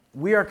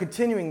We are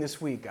continuing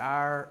this week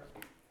our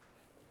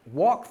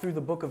walk through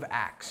the book of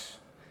Acts.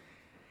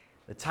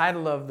 The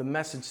title of the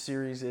message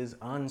series is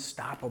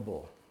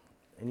Unstoppable.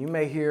 And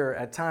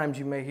at times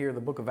you may hear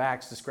the book of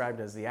Acts described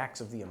as the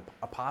Acts of the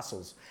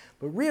Apostles.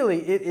 But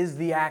really, it is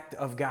the act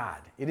of God.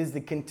 It is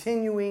the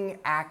continuing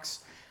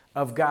acts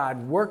of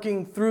God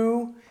working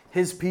through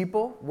His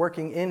people,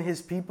 working in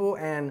His people,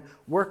 and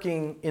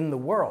working in the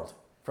world.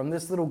 From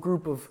this little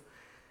group of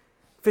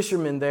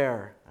fishermen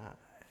there,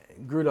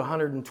 grew to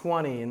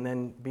 120, and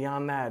then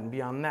beyond that,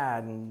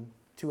 and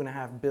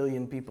 2.5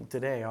 billion people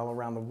today all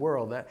around the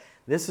world.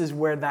 This is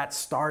where that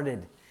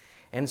started.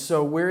 And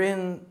so we're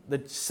in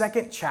the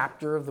second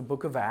chapter of the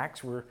book of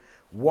Acts. We're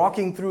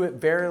walking through it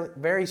very,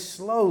 very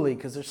slowly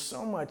because there's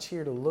so much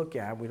here to look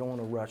at. We don't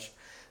want to rush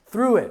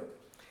through it.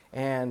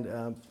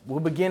 And we'll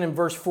begin in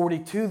verse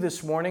 42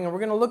 this morning, and we're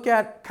going to look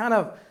at kind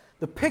of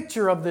the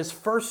picture of this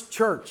first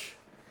church.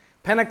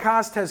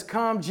 Pentecost has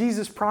come.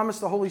 Jesus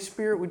promised the Holy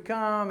Spirit would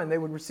come and they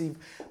would receive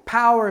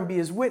power and be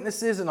His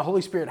witnesses, and the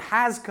Holy Spirit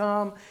has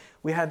come.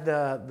 We had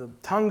the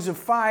tongues of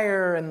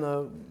fire and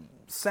the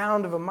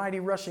sound of a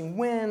mighty rushing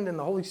wind and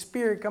the Holy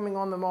Spirit coming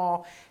on them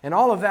all, and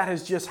all of that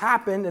has just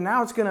happened, and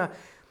now it's going to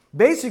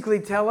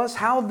basically tell us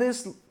how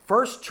this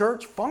first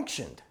church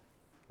functioned,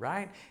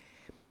 right?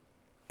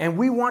 And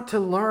we want to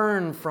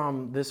learn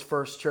from this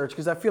first church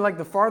because I feel like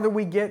the farther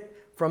we get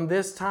from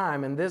this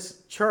time and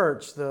this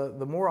church,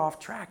 the more off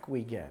track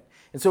we get.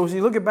 And so as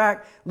you look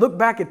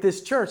back at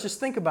this church, just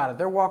think about it.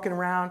 They're walking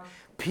around,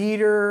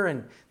 Peter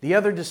and the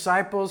other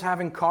disciples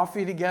having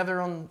coffee together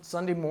on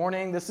Sunday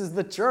morning. This is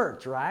the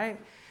church, right?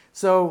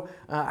 So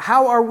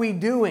how are we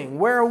doing?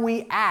 Where are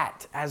we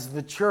at as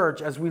the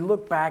church as we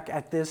look back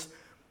at this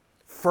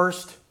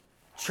first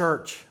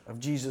church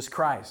of Jesus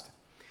Christ?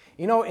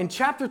 You know, in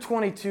chapter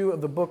 22 of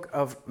the book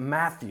of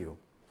Matthew,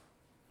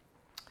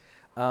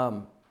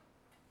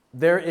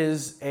 there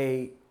is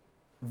a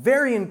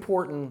very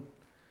important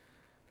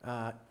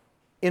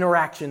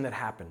interaction that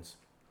happens.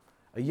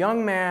 A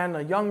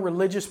young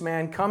religious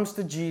man comes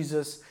to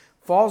Jesus,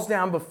 falls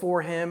down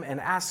before Him,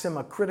 and asks Him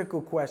a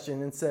critical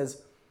question and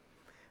says,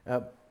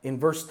 in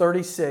verse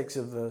 36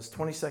 of the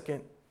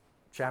 22nd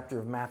chapter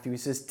of Matthew, he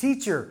says,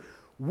 "Teacher,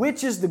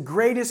 which is the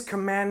greatest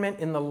commandment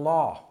in the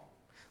law?"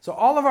 So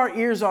all of our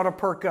ears ought to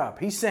perk up.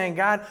 He's saying,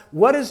 God,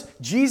 what is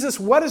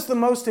the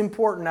most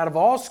important out of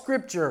all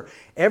Scripture,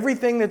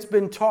 everything that's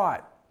been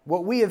taught,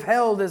 what we have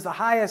held as the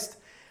highest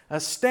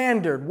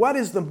standard? What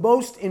is the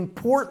most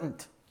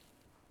important?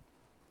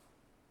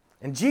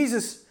 And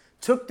Jesus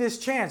took this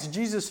chance.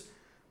 Jesus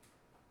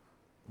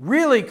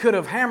really could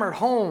have hammered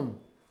home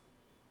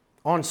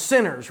on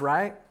sinners,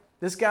 right?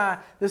 This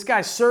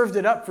guy served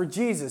it up for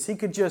Jesus. He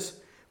could just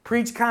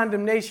preach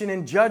condemnation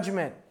and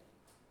judgment.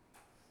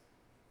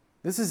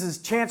 This is his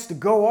chance to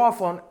go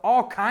off on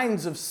all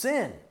kinds of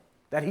sin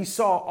that he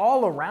saw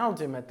all around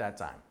him at that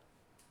time.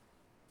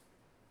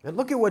 But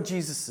look at what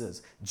Jesus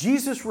says.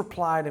 Jesus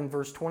replied in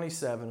verse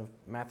 27 of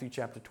Matthew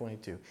chapter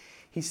 22.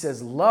 He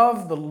says,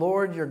 "Love the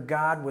Lord your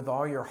God with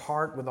all your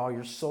heart, with all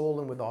your soul,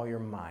 and with all your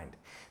mind.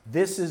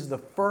 This is the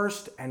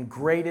first and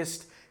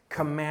greatest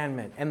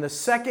commandment. And the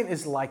second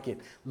is like it.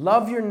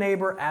 Love your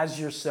neighbor as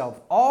yourself.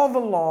 All the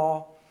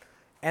law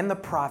and the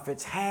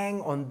prophets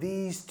hang on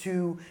these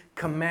two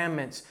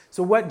commandments."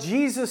 So what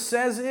Jesus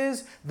says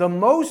is the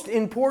most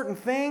important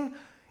thing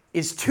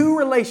is two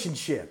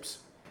relationships.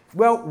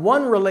 Well,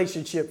 one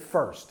relationship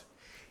first.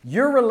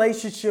 Your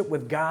relationship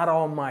with God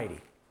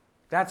Almighty.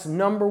 That's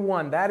number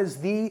one. That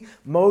is the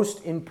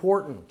most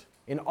important.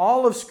 In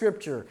all of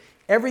Scripture,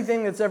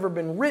 everything that's ever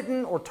been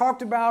written or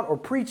talked about or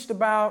preached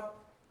about,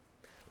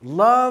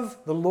 love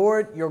the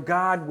Lord your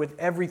God with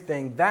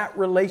everything. That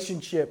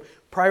relationship,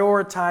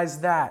 prioritize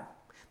that.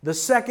 The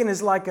second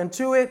is like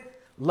unto it,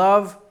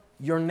 love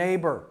your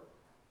neighbor.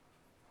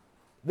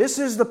 This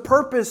is the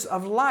purpose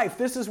of life.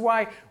 This is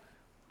why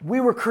we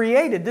were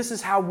created. This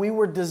is how we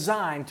were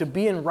designed to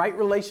be in right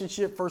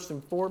relationship first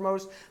and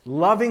foremost,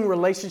 loving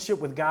relationship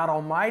with God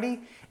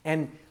Almighty,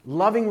 and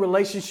loving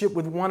relationship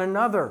with one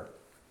another.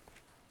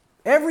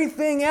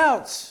 Everything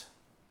else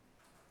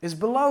is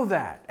below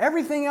that.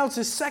 Everything else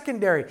is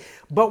secondary.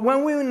 But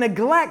when we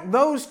neglect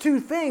those two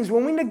things,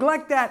 when we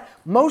neglect that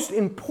most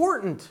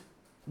important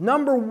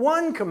number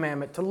one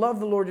commandment, to love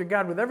the Lord your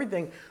God with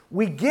everything,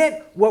 we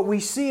get what we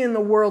see in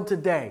the world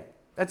today.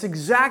 That's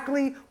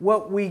exactly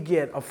what we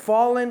get. A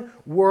fallen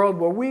world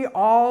where we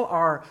all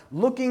are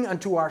looking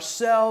unto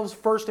ourselves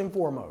first and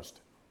foremost.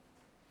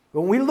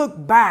 When we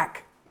look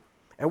back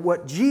at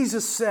what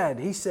Jesus said,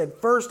 He said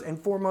first and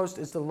foremost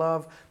is to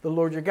love the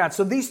Lord your God.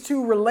 So these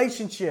two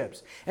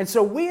relationships. And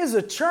so we as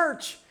a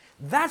church,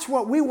 that's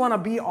what we want to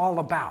be all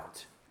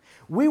about.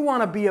 We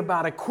want to be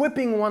about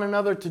equipping one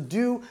another to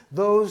do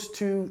those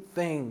two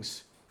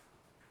things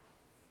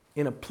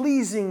in a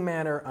pleasing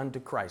manner unto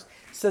Christ.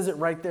 It says it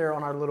right there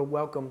on our little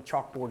welcome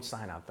chalkboard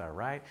sign out there,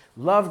 right?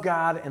 Love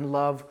God and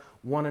love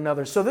one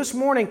another. So this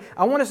morning,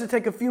 I want us to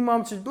take a few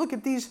moments to look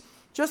at these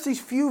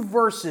few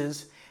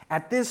verses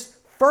at this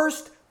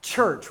first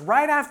church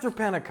right after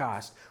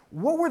Pentecost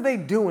what were they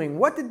doing?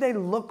 What did they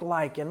look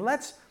like? And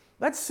let's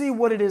see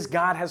what it is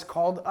God has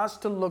called us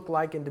to look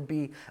like and to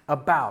be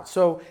about.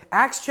 So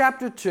Acts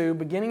chapter 2,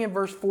 beginning in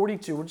verse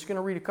 42, we're just going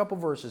to read a couple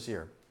verses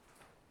here.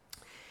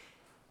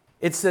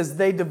 It says,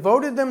 they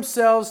devoted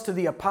themselves to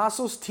the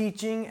apostles'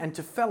 teaching and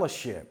to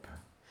fellowship,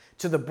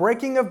 to the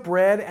breaking of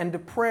bread and to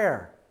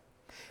prayer.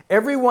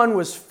 Everyone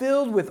was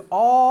filled with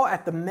awe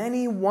at the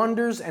many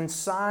wonders and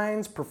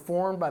signs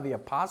performed by the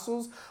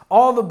apostles.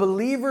 All the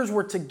believers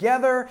were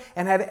together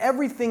and had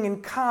everything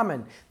in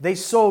common. They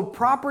sold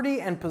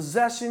property and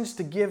possessions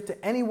to give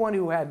to anyone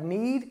who had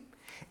need.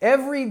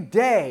 Every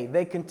day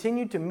they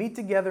continued to meet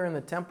together in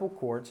the temple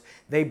courts.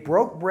 They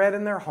broke bread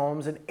in their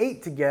homes and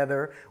ate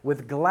together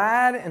with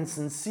glad and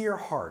sincere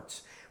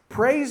hearts,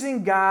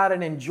 praising God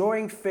and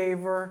enjoying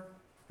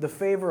the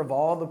favor of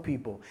all the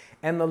people.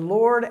 And the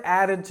Lord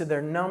added to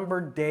their number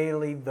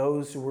daily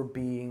those who were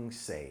being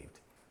saved.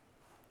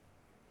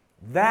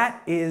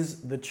 That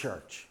is the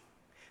church.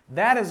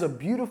 That is a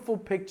beautiful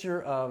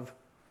picture of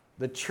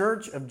the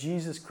church of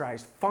Jesus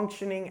Christ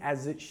functioning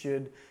as it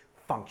should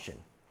function.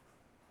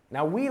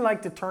 Now, we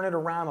like to turn it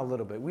around a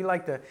little bit. We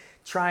like to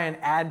try and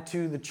add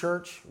to the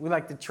church. We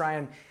like to try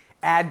and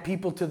add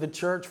people to the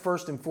church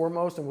first and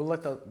foremost, and we'll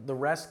let the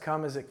rest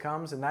come as it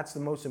comes, and that's the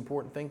most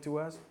important thing to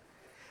us.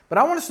 But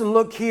I want us to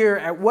look here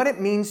at what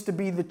it means to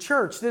be the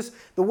church. The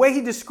way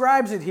he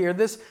describes it here,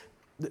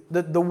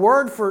 the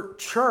word for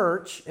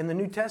church in the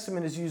New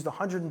Testament is used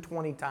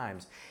 120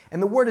 times.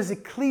 And the word is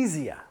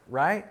ecclesia,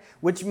 right?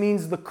 Which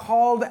means the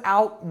called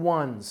out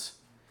ones.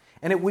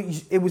 And it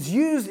was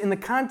used in the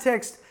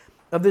context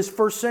of this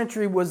first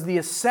century was the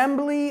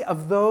assembly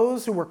of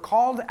those who were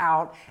called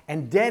out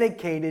and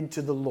dedicated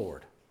to the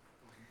Lord.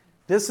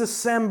 This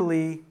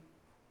assembly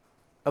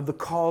of the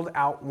called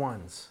out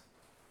ones.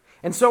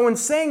 And so in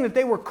saying that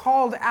they were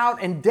called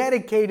out and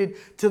dedicated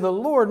to the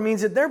Lord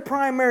means that their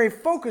primary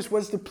focus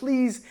was to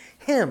please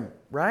Him,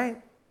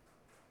 right?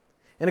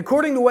 And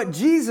according to what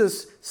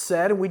Jesus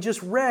said, and we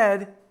just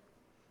read,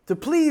 to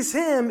please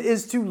Him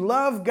is to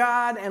love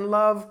God and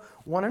love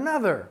one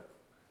another.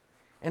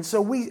 And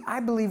so I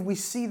believe we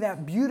see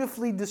that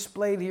beautifully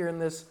displayed here in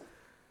this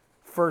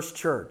first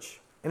church.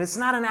 And it's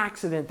not an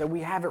accident that we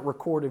have it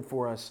recorded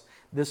for us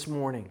this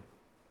morning.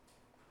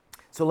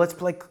 So let's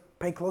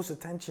pay close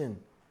attention.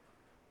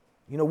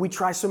 You know, we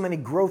try so many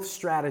growth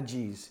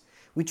strategies.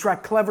 We try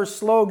clever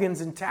slogans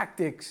and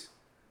tactics.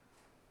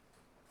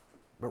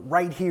 But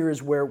right here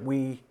is where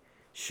we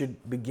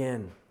should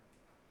begin.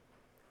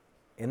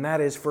 And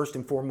that is, first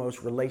and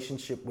foremost,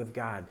 relationship with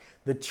God.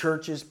 The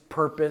church's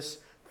purpose,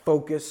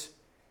 focus,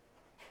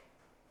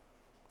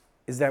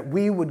 is that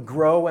we would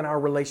grow in our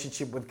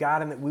relationship with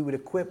God and that we would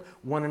equip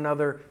one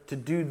another to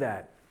do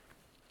that.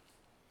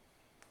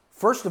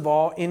 First of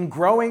all, in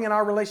growing in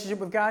our relationship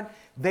with God,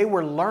 they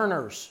were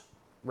learners,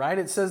 right?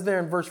 It says there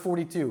in verse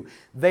 42,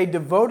 they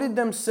devoted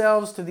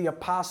themselves to the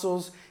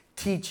apostles'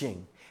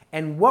 teaching.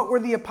 And what were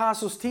the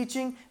apostles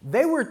teaching?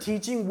 They were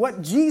teaching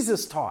what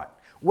Jesus taught,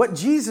 what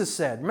Jesus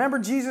said. Remember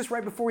Jesus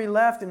right before He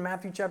left in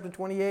Matthew chapter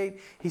 28?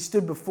 He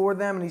stood before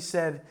them and He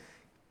said,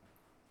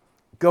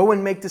 go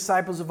and make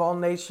disciples of all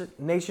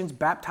nations,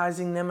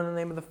 baptizing them in the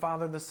name of the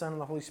Father, the Son,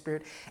 and the Holy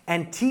Spirit,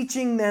 and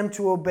teaching them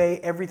to obey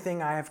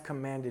everything I have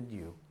commanded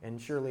you.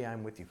 And surely I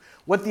am with you.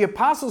 What the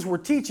apostles were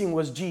teaching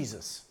was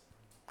Jesus.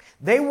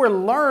 They were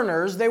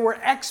learners. They were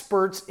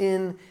experts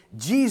in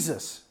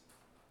Jesus.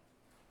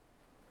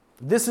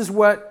 This is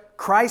what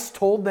Christ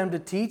told them to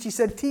teach. He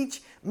said,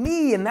 teach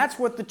me. And that's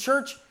what the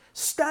church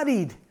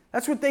studied.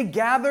 That's what they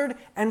gathered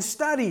and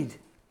studied.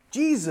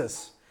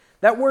 Jesus.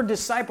 That word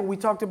disciple, we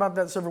talked about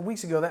that several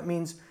weeks ago. That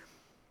means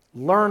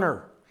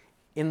learner.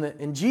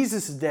 In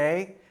Jesus'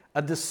 day,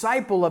 a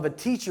disciple of a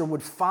teacher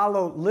would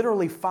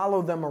literally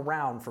follow them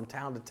around from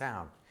town to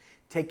town,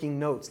 taking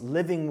notes,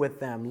 living with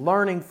them,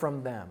 learning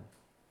from them.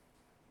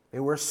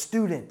 They were a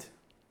student.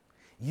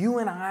 You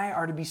and I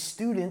are to be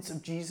students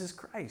of Jesus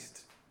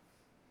Christ.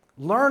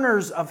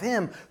 Learners of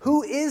Him.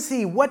 Who is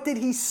He? What did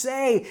He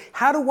say?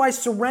 How do I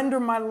surrender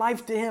my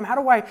life to Him? How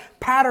do I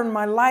pattern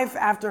my life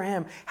after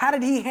Him? How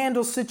did He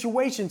handle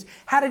situations?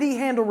 How did He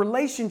handle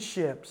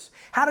relationships?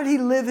 How did He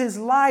live His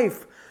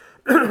life?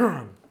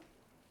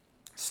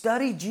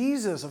 Study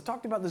Jesus. I've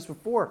talked about this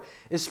before,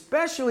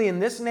 especially in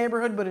this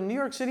neighborhood, but in New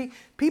York City,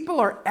 people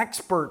are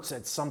experts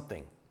at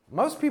something.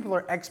 Most people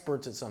are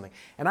experts at something.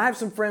 And I have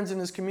some friends in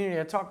this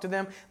community. I talk to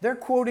them. They're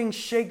quoting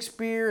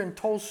Shakespeare and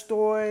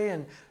Tolstoy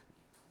and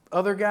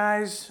other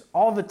guys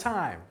all the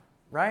time,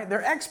 right?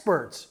 They're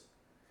experts.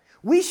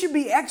 We should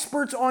be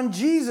experts on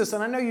Jesus.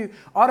 And I know you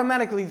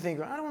automatically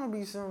think, I don't want to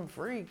be some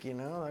freak, like,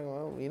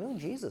 well,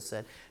 Jesus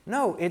said.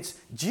 No, it's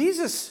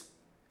Jesus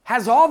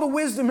has all the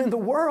wisdom in the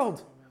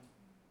world.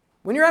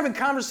 When you're having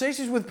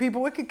conversations with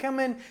people, it could come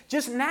in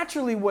just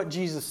naturally what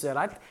Jesus said.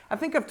 I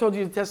think I've told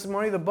you the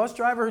testimony of the bus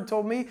driver who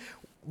told me,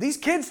 these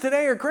kids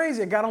today are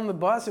crazy. I got on the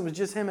bus, it was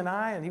just him and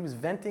I, and he was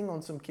venting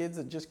on some kids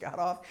that just got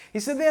off. He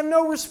said, they have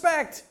no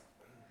respect.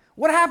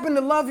 What happened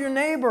to love your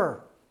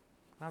neighbor?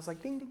 And I was like,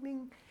 ding, ding,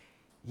 ding.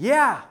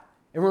 Yeah,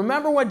 And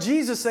remember what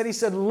Jesus said. He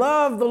said,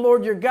 love the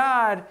Lord your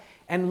God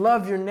and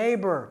love your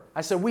neighbor.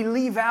 I said, we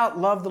leave out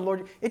love the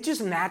Lord. It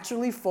just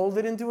naturally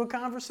folded into a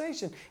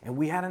conversation. And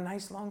we had a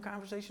nice long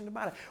conversation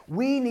about it.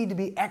 We need to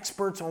be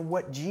experts on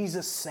what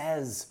Jesus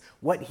says,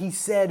 what he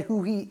said,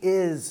 who he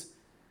is,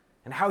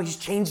 and how he's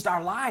changed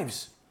our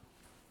lives.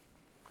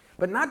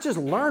 But not just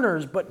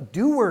learners, but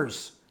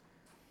doers.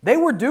 They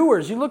were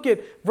doers. You look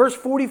at verse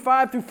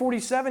 45 through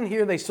 47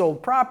 here. They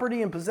sold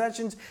property and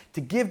possessions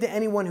to give to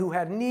anyone who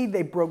had need.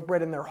 They broke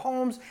bread in their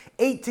homes,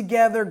 ate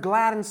together,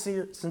 glad and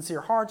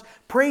sincere hearts,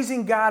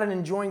 praising God and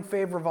enjoying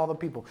favor of all the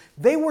people.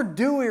 They were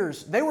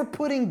doers. They were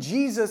putting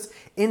Jesus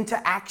into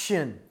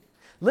action.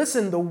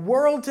 Listen, the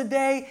world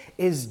today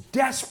is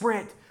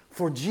desperate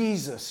for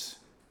Jesus.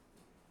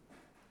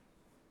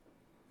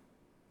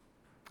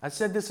 I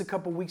said this a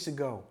couple weeks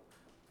ago.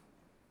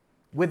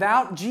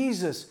 Without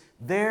Jesus,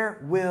 there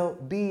will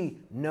be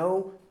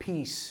no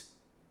peace.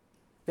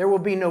 There will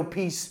be no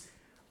peace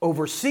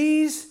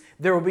overseas.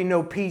 There will be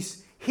no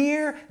peace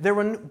here. There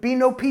will be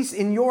no peace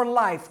in your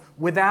life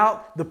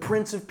without the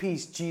Prince of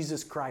Peace,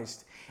 Jesus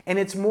Christ. And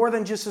it's more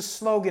than just a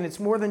slogan. It's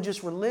more than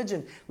just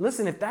religion.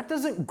 Listen, if that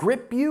doesn't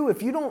grip you,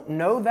 if you don't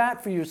know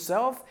that for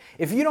yourself,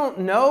 if you don't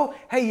know,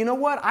 hey, you know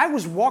what? I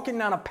was walking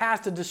down a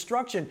path to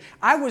destruction.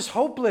 I was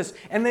hopeless.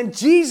 And then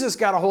Jesus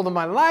got a hold of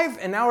my life,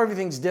 and now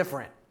everything's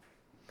different.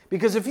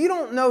 Because if you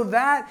don't know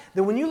that,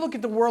 then when you look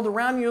at the world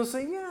around you, you'll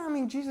say, yeah, I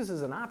mean, Jesus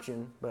is an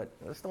option, but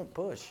let's don't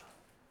push.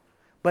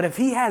 But if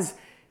he has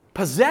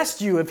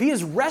possessed you, if he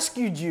has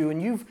rescued you,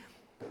 and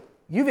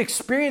you've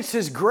experienced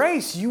his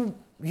grace, you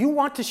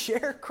want to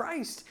share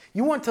Christ.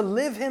 You want to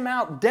live him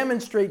out,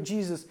 demonstrate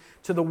Jesus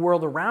to the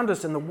world around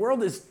us. And the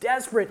world is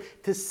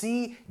desperate to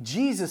see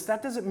Jesus.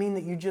 That doesn't mean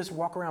that you just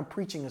walk around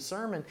preaching a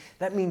sermon.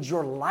 That means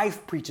your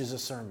life preaches a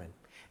sermon.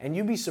 And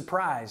you'd be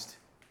surprised.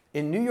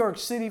 In New York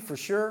City, for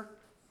sure,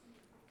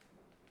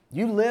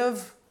 you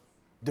live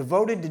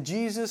devoted to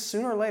Jesus,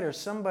 sooner or later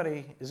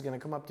somebody is going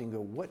to come up to you and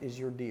go, what is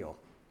your deal?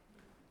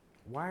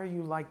 Why are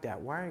you like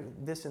that? Why are you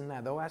this and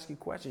that? They'll ask you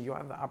questions. You'll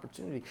have the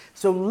opportunity.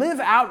 So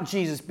live out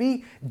Jesus.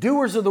 Be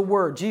doers of the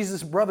word.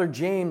 Jesus' brother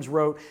James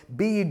wrote,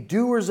 be ye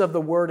doers of the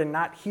word and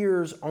not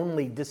hearers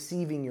only,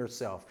 deceiving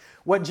yourself.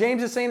 What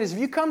James is saying is if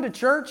you come to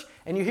church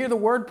and you hear the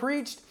word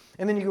preached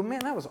and then you go,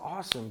 man, that was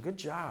awesome. Good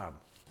job.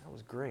 That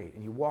was great.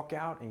 And you walk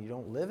out and you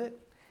don't live it,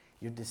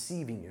 you're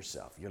deceiving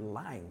yourself. You're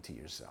lying to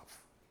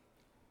yourself.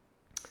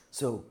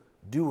 So,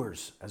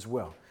 doers as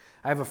well.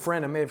 I have a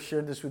friend, I may have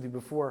shared this with you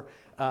before.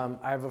 I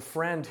have a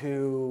friend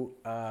who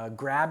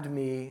grabbed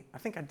me. I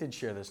think I did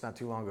share this not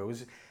too long ago. It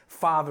was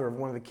father of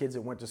one of the kids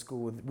that went to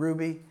school with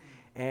Ruby.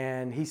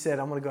 And he said,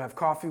 I'm going to go have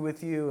coffee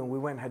with you. And we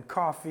went and had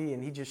coffee.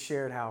 And he just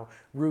shared how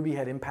Ruby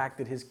had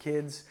impacted his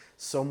kids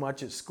so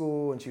much at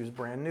school. And she was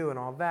brand new and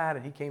all that.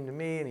 And he came to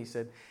me and he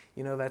said,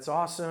 you know, that's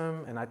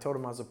awesome. And I told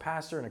him I was a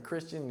pastor and a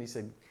Christian. And he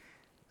said,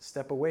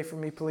 step away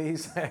from me,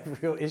 please. I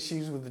have real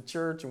issues with the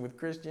church and with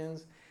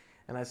Christians.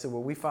 And I said,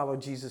 well, we follow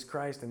Jesus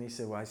Christ. And he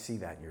said, well, I see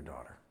that in your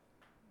daughter.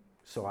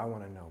 So I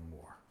want to know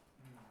more.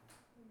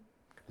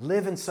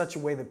 Live in such a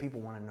way that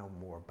people want to know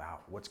more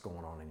about what's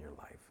going on in your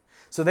life.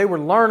 So they were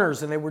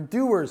learners and they were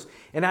doers.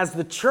 And as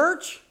the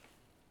church,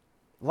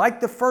 like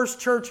the first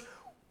church,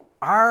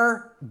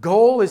 our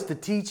goal is to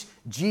teach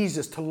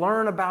Jesus, to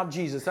learn about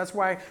Jesus. That's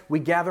why we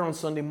gather on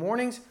Sunday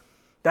mornings.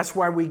 That's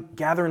why we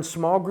gather in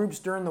small groups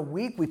during the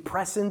week. We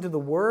press into the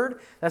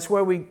Word. That's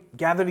why we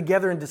gather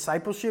together in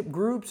discipleship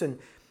groups and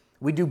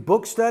we do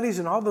book studies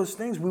and all those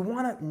things. We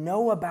want to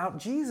know about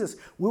Jesus.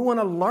 We want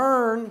to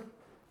learn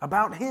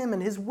about him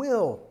and his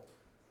will.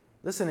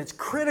 Listen, it's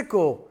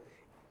critical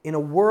in a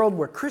world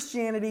where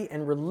Christianity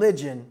and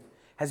religion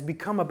has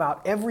become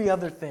about every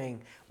other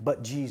thing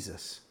but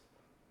Jesus.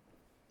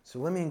 So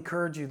let me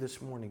encourage you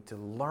this morning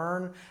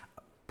to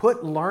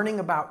put learning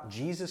about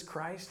Jesus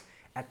Christ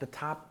at the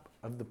top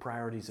of the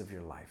priorities of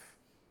your life.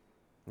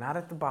 Not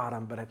at the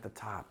bottom, but at the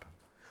top.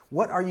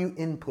 What are you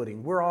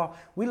inputting?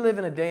 We live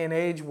in a day and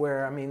age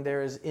where,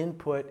 there is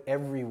input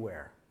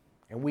everywhere.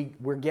 And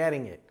we're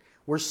getting it.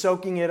 We're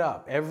soaking it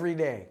up every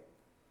day,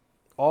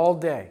 all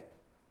day.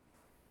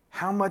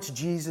 How much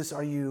Jesus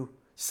are you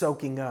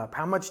soaking up?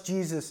 How much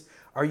Jesus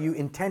are you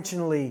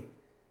intentionally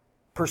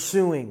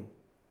pursuing?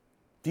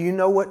 Do you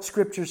know what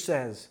Scripture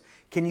says?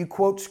 Can you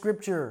quote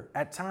Scripture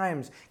at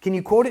times? Can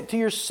you quote it to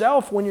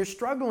yourself when you're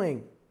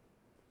struggling?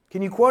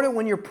 Can you quote it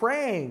when you're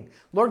praying?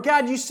 Lord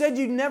God, you said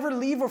you'd never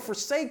leave or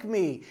forsake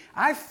me.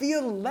 I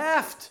feel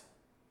left.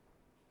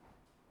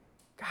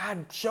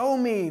 God, show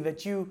me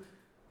that you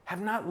have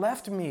not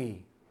left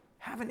me.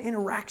 Have an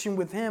interaction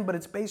with him, but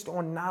it's based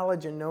on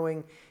knowledge and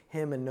knowing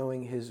him and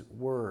knowing his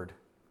word.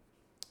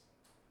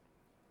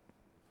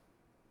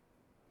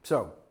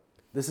 So,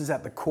 this is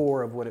at the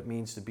core of what it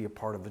means to be a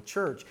part of a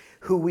church.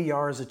 Who we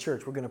are as a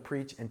church. We're going to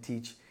preach and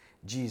teach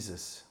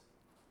Jesus.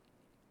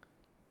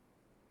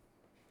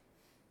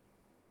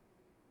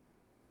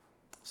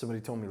 Somebody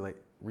told me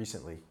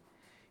recently,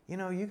 you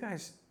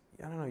guys,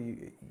 I don't know,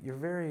 you're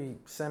very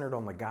centered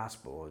on the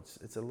gospel.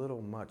 It's a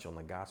little much on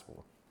the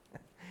gospel.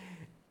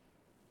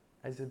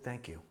 I said,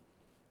 thank you.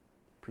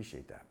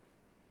 Appreciate that.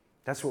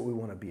 That's what we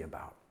want to be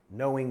about,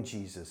 knowing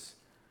Jesus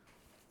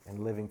and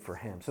living for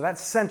him. So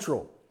that's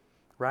central,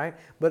 right?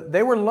 But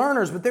they were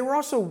learners, but they were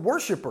also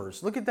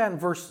worshipers. Look at that in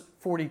verse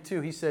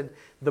 42. He said,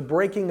 the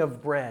breaking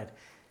of bread.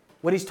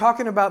 What he's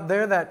talking about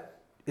there, that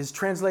is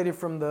translated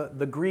from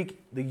the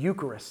Greek, the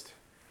Eucharist.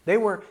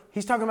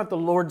 He's talking about the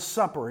Lord's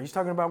Supper. He's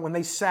talking about when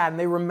they sat and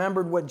they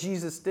remembered what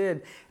Jesus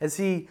did as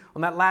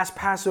on that last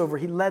Passover,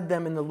 he led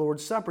them in the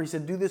Lord's Supper. He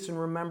said, do this in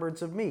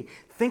remembrance of me.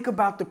 Think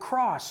about the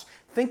cross.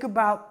 Think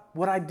about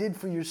what I did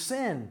for your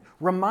sin.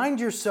 Remind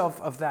yourself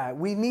of that.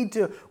 We need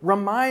to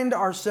remind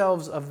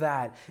ourselves of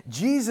that.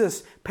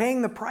 Jesus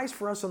paying the price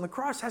for us on the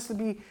cross has to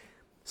be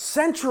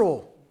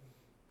central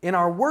in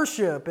our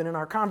worship and in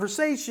our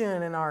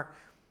conversation and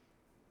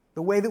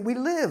the way that we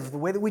live, the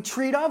way that we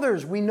treat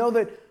others. We know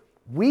that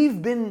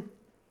we've been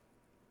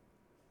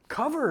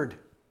covered.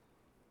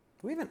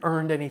 We haven't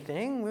earned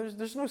anything.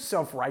 There's no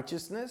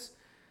self-righteousness.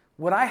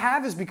 What I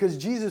have is because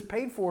Jesus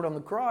paid for it on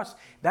the cross.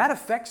 That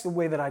affects the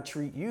way that I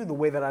treat you, the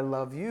way that I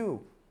love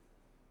you.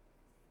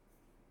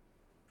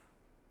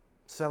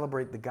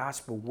 Celebrate the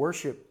gospel.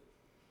 Worship.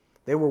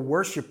 They were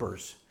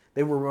worshipers.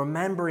 They were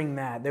remembering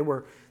that. They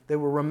were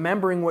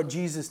remembering what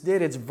Jesus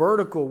did. It's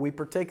vertical. We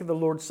partake of the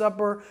Lord's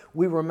Supper.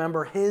 We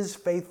remember his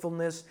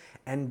faithfulness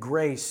and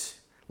grace.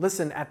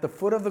 Listen, at the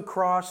foot of the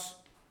cross,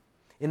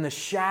 in the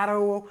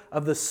shadow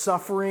of the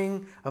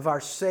suffering of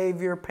our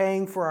Savior,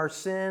 paying for our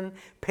sin,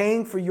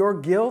 paying for your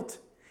guilt,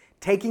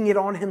 taking it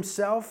on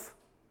himself,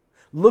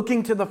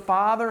 looking to the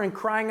Father and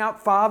crying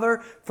out,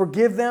 Father,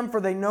 forgive them,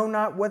 for they know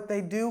not what they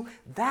do,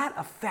 that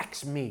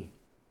affects me.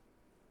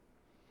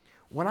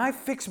 When I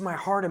fix my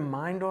heart and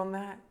mind on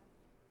that,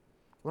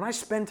 when I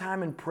spend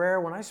time in prayer,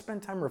 when I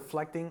spend time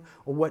reflecting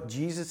on what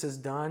Jesus has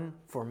done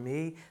for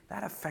me,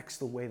 that affects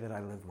the way that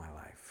I live my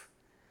life.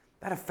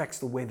 That affects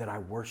the way that I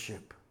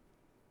worship.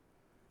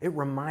 It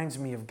reminds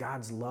me of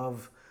God's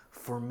love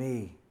for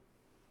me.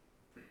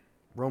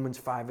 Romans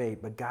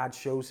 5:8, but God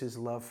shows his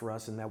love for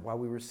us in that while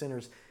we were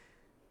sinners,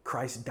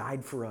 Christ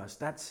died for us.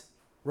 That's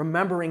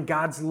remembering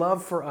God's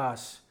love for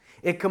us.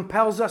 It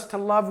compels us to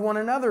love one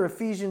another.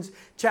 Ephesians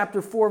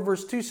chapter 4,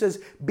 verse 2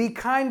 says, be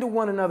kind to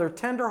one another,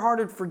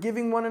 tenderhearted,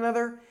 forgiving one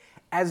another,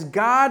 as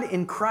God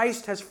in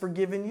Christ has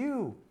forgiven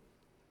you.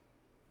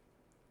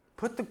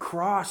 Put the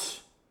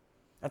cross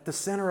at the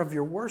center of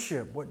your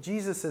worship, what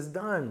Jesus has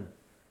done.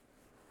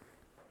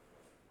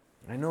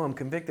 I know I'm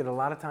convicted. A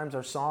lot of times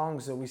our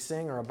songs that we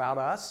sing are about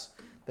us.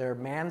 They're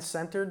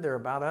man-centered. They're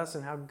about us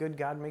and how good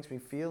God makes me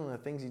feel and the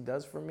things he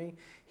does for me.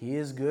 He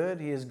is good.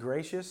 He is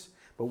gracious.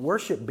 But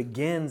worship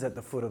begins at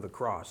the foot of the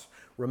cross,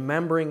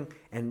 remembering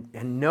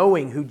and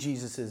knowing who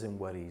Jesus is and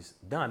what he's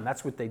done.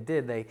 That's what they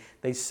did.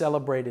 They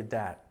celebrated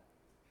that.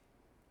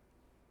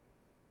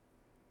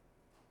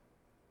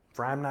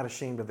 For I am not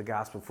ashamed of the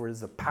gospel, for it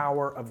is the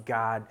power of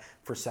God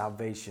for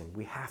salvation.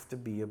 We have to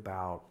be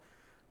about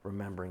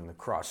remembering the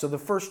cross. So the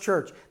first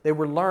church, they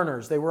were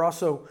learners. They were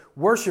also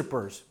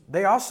worshipers.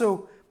 They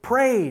also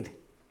prayed.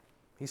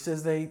 He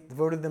says they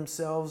devoted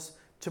themselves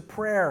to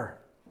prayer.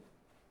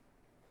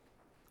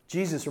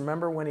 Jesus,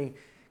 remember when he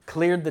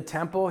cleared the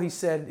temple, he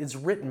said, it's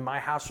written, my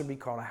house shall be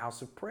called a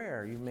house of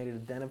prayer. You've made it a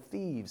den of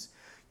thieves.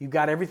 You've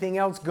got everything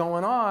else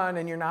going on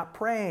and you're not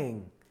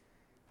praying.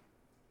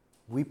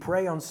 We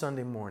pray on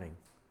Sunday morning.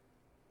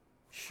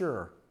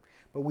 Sure.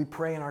 But we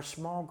pray in our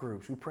small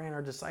groups. We pray in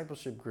our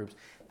discipleship groups.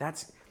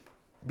 That's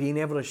being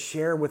able to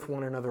share with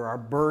one another our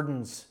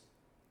burdens.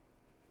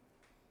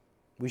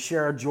 We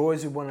share our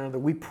joys with one another.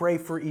 We pray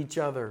for each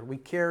other. We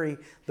carry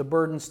the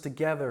burdens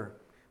together.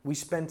 We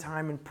spend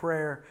time in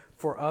prayer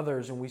for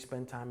others, and we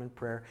spend time in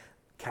prayer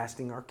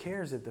casting our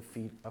cares at the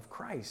feet of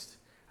Christ.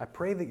 I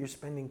pray that you're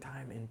spending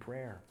time in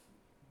prayer.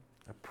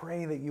 I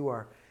pray that you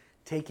are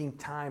taking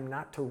time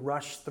not to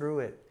rush through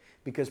it,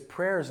 because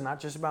prayer is not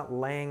just about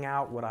laying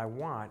out what I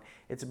want.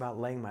 It's about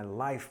laying my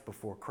life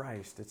before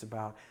Christ. It's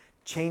about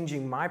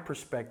changing my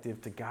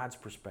perspective to God's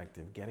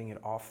perspective, getting it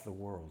off the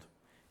world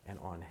and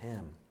on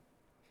him.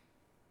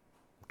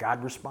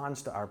 God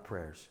responds to our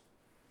prayers.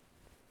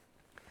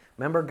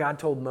 Remember, God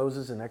told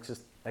Moses in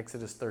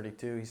Exodus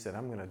 32, he said,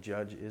 I'm going to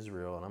judge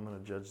Israel and I'm going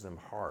to judge them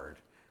hard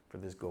for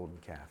this golden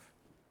calf.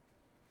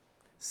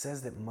 It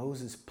says that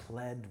Moses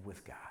pled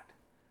with God,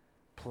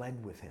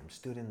 pled with him,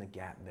 stood in the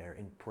gap there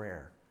in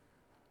prayer.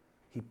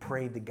 He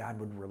prayed that God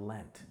would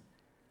relent,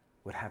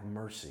 would have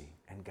mercy,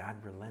 and God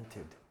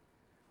relented.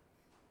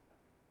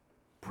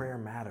 Prayer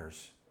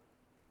matters.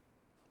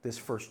 This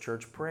first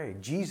church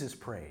prayed. Jesus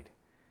prayed.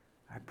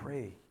 I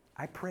pray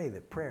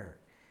that prayer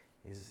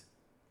is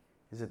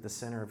at the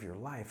center of your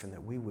life and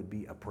that we would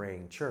be a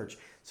praying church.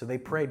 So they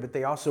prayed, but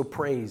they also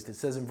praised. It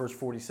says in verse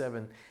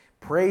 47,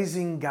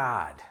 praising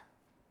God.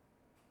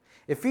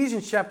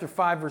 Ephesians chapter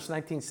 5, verse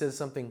 19 says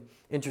something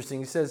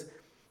interesting. It says,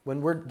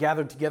 when we're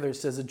gathered together, it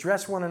says,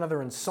 address one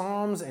another in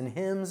psalms and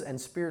hymns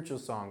and spiritual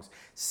songs,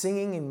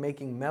 singing and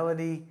making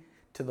melody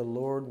to the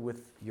Lord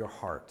with your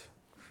heart.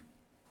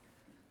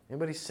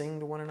 Anybody sing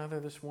to one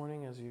another this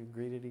morning as you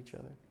greeted each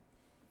other?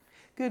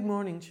 Good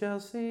morning,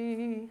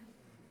 Chelsea.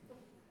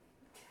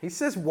 He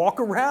says walk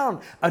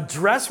around,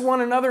 address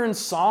one another in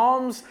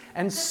psalms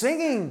and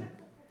singing.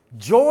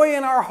 Joy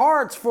in our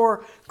hearts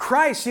for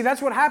Christ. See,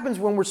 that's what happens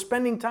when we're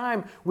spending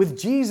time with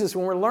Jesus,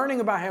 when we're learning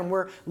about Him,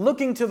 we're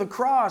looking to the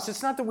cross.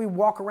 It's not that we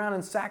walk around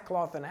in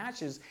sackcloth and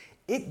ashes.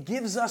 It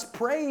gives us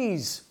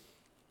praise.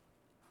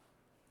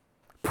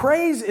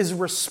 Praise is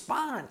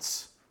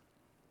response.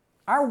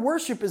 Our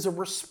worship is a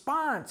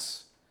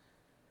response.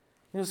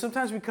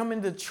 Sometimes we come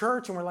into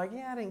church and we're like,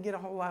 I didn't get a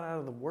whole lot out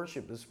of the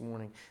worship this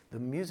morning, the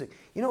music.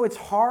 It's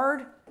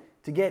hard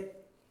to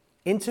get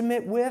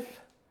intimate with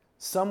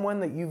someone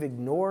that you've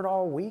ignored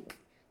all week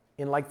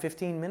in like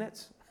 15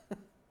 minutes.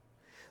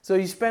 So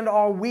you spend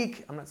all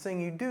week, I'm not saying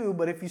you do,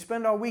 but if you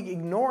spend all week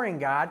ignoring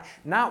God,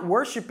 not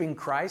worshiping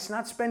Christ,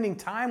 not spending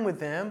time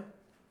with Him,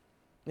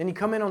 then you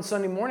come in on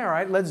Sunday morning, all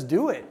right, let's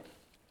do it.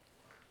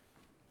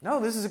 No,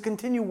 this is a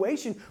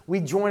continuation. We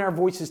join our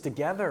voices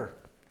together,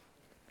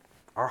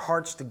 our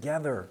hearts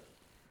together.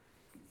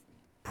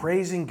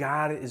 Praising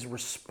God is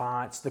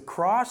response. The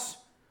cross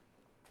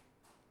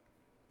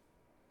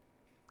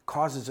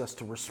causes us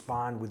to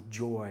respond with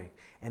joy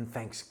and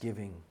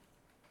thanksgiving.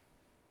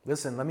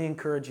 Listen, let me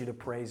encourage you to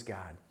praise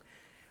God.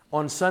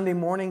 On Sunday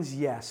mornings,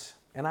 yes.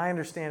 And I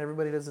understand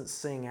everybody doesn't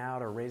sing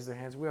out or raise their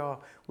hands. We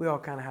all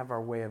kind of have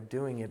our way of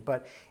doing it.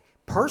 But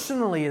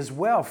personally as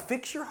well,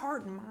 fix your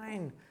heart and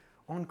mind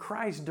on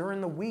Christ during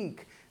the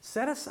week.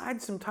 Set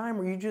aside some time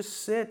where you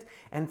just sit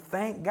and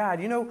thank God.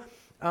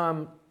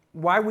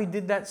 Why we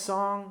did that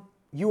song,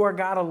 You Are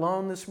God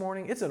Alone, this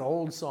morning? It's an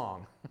old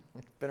song.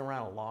 It's been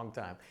around a long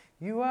time.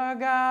 You are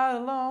God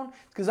alone.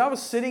 Because I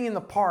was sitting in the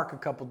park a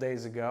couple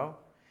days ago,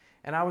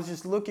 and I was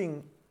just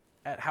looking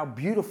at how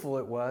beautiful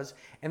it was.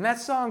 And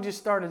that song just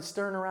started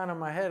stirring around in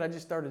my head. I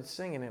just started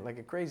singing it like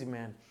a crazy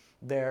man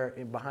there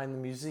behind the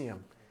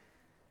museum.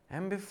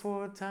 And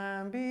before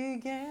time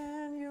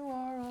began, you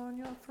are on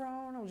your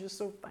throne. I was just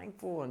so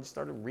thankful and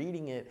started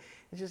reading it.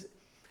 And just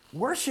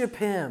worship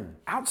Him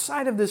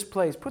outside of this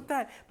place.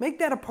 Make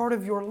that a part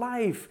of your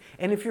life.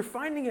 And if you're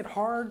finding it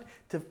hard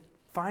to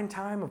find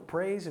time of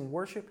praise and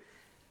worship,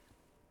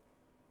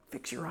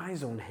 fix your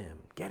eyes on Him.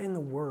 Get in the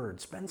Word.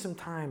 Spend some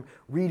time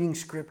reading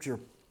Scripture,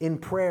 in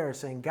prayer,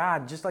 saying,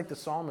 God, just like the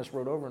psalmist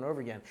wrote over and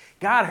over again,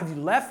 God, have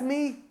you left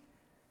me?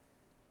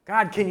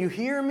 God, can you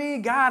hear me?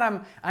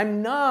 God,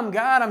 I'm numb.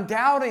 God, I'm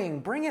doubting.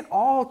 Bring it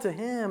all to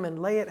Him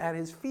and lay it at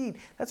His feet.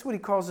 That's what He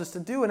calls us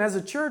to do. And as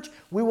a church,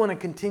 we want to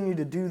continue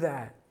to do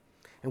that.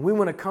 And we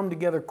want to come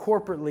together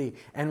corporately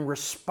and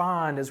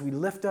respond as we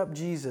lift up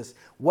Jesus,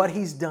 what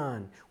He's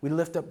done. We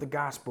lift up the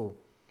gospel.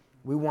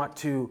 We want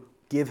to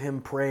give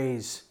Him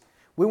praise.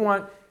 We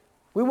want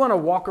to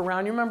walk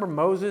around. You remember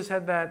Moses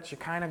had that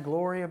Shekinah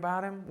glory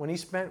about him when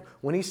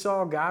he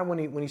saw God,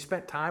 when he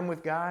spent time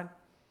with God,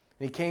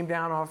 and he came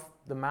down off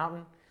the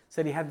mountain,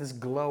 said he had this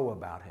glow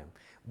about him.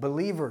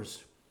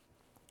 Believers,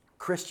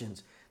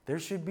 Christians, there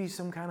should be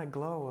some kind of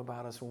glow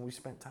about us when we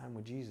spent time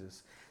with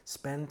Jesus.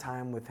 Spend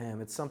time with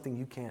Him. It's something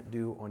you can't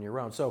do on your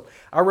own. So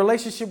our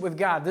relationship with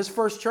God, this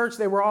first church,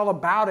 they were all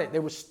about it. They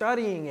were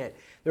studying it.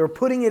 They were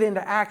putting it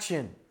into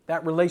action,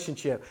 that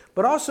relationship.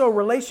 But also a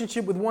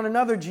relationship with one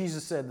another,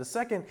 Jesus said. The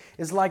second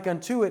is like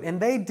unto it. And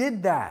they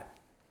did that.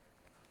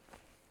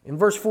 In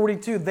verse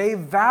 42, they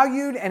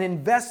valued and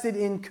invested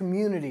in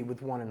community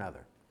with one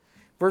another.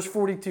 Verse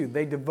 42,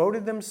 they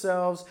devoted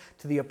themselves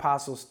to the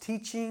apostles'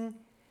 teaching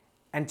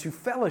and to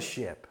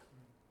fellowship.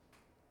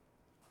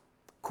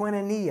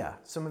 Koinonia.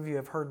 Some of you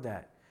have heard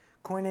that.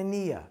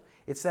 Koinonia.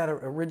 It's that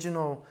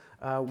original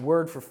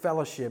word for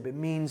fellowship. It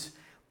means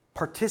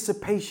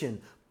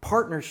participation,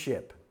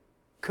 partnership,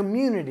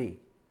 community.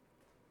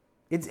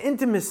 It's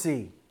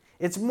intimacy.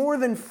 It's more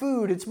than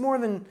food. It's more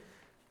than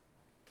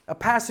a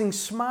passing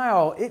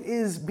smile. It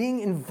is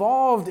being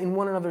involved in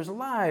one another's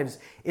lives.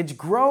 It's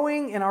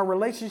growing in our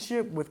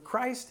relationship with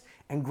Christ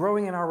and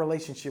growing in our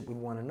relationship with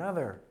one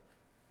another.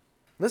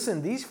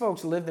 Listen, these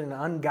folks lived in an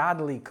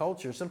ungodly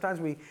culture. Sometimes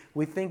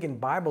we think in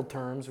Bible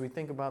terms. We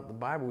think about the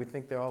Bible. We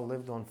think they all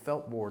lived on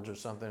felt boards or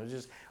something.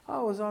 It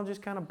was all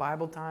just kind of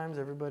Bible times.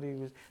 Everybody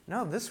was...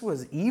 No, this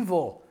was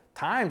evil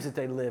times that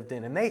they lived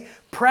in. And they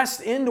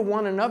pressed into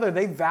one another.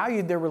 They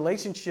valued their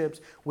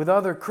relationships with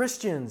other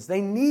Christians.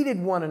 They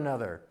needed one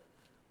another.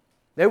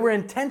 They were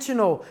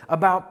intentional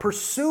about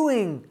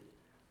pursuing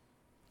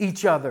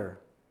each other.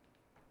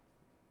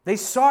 They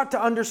sought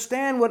to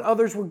understand what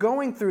others were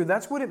going through.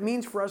 That's what it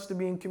means for us to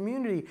be in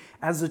community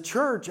as a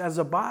church, as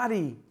a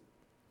body,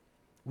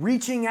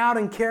 reaching out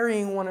and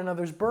carrying one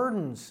another's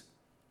burdens.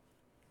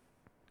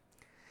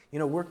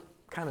 We're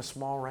kind of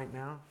small right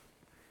now,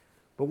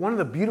 but one of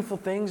the beautiful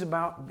things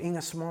about being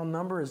a small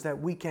number is that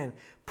we can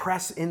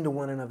press into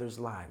one another's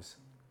lives.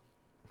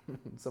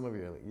 Some of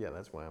you are like, yeah,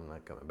 that's why I'm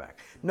not coming back.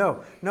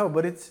 No,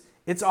 but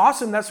it's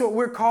awesome. That's what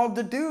we're called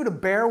to do, to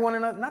bear one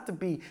another, not to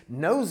be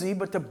nosy,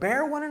 but to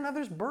bear one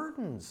another's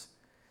burdens.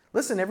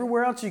 Listen,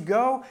 everywhere else you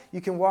go,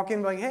 you can walk in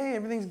and be like, hey,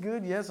 everything's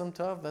good. Yes, I'm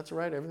tough. That's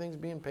right. Everything's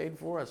being paid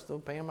for. I'm still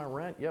paying my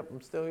rent. Yep,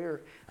 I'm still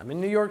here. I'm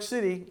in New York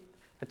City.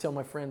 I tell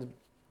my friends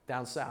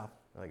down south,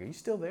 they're like, are you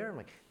still there? I'm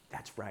like,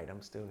 that's right.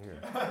 I'm still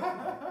here.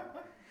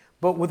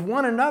 But with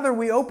one another,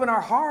 we open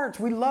our hearts.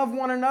 We love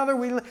one another.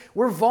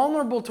 We're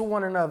vulnerable to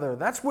one another.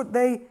 That's what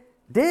they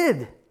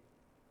did.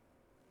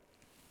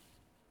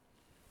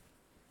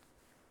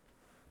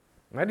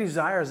 My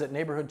desire is that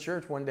Neighborhood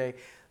Church one day,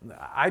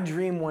 I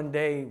dream one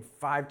day,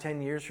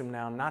 5-10 years from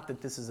now, not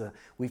that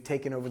we've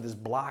taken over this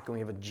block and we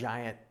have a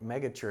giant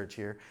mega church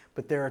here,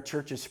 but there are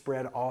churches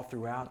spread all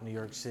throughout New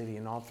York City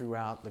and all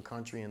throughout the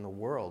country and the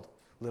world,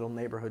 little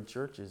neighborhood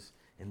churches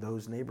in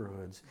those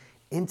neighborhoods.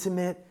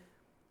 Intimate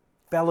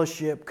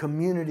fellowship,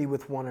 community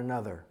with one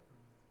another,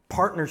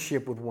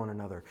 partnership with one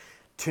another,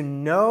 to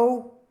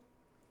know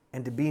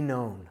and to be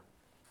known.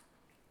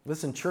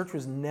 Listen, church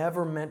was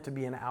never meant to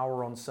be an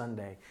hour on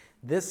Sunday.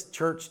 This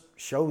church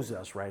shows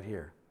us right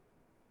here.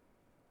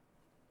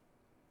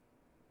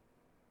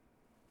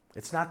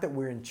 It's not that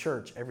we're in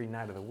church every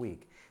night of the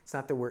week. It's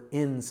not that we're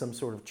in some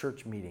sort of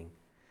church meeting,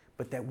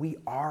 but that we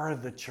are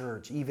the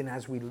church even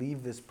as we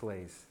leave this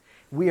place.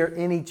 We are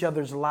in each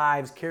other's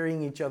lives,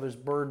 carrying each other's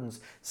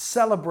burdens,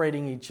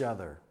 celebrating each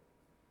other.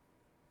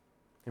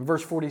 In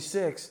verse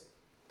 46,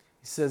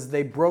 he says,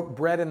 they broke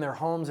bread in their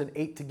homes and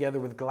ate together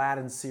with glad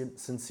and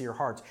sincere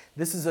hearts.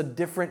 This is a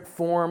different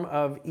form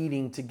of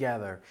eating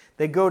together.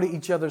 They go to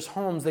each other's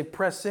homes. They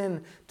press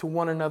in to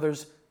one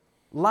another's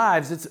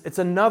lives. It's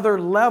another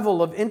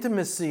level of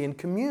intimacy and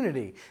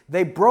community.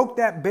 They broke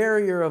that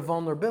barrier of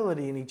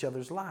vulnerability in each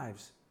other's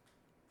lives.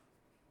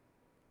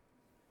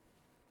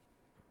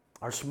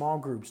 Our small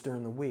groups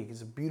during the week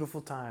is a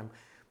beautiful time.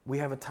 We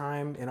have a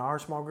time in our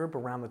small group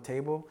around the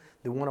table.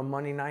 The one on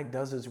Monday night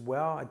does as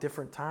well. At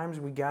different times,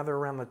 we gather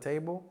around the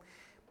table.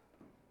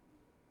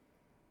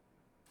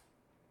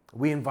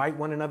 We invite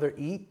one another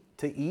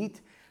to eat.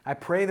 I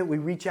pray that we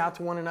reach out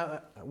to one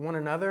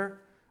another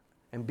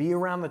and be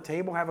around the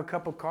table, have a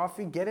cup of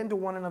coffee, get into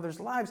one another's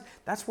lives.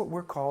 That's what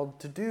we're called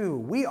to do.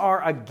 We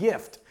are a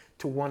gift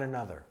to one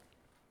another.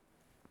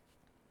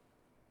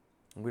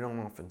 We don't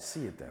often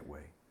see it that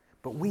way.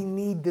 But we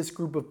need this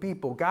group of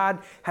people. God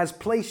has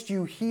placed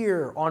you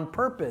here on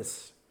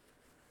purpose.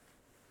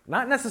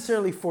 Not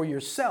necessarily for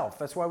yourself.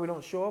 That's why we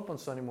don't show up on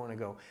Sunday morning and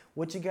go,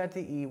 what you got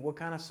to eat, what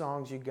kind of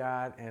songs you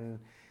got, and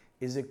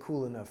is it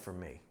cool enough for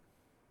me?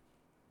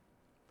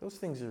 Those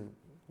things are,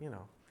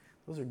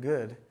 those are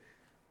good.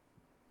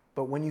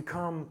 But when you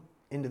come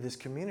into this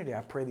community,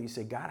 I pray that you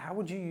say, God, how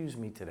would you use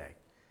me today?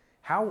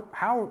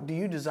 How do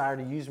you desire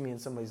to use me in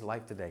somebody's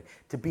life today?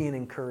 To be an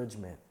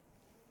encouragement.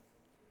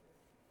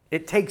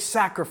 It takes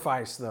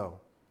sacrifice, though.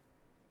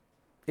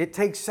 It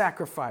takes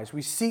sacrifice.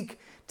 We seek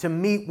to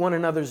meet one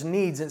another's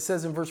needs. It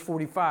says in verse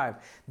 45,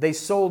 they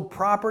sold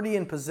property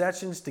and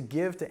possessions to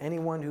give to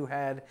anyone who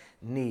had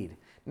need.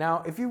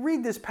 Now, if you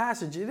read this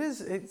passage,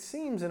 it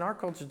seems in our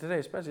culture today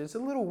especially, it's a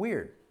little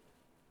weird.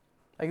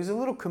 Like it's a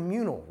little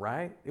communal,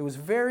 right? It was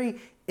very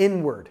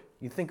inward.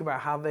 You think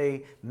about how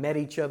they met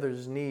each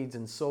other's needs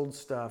and sold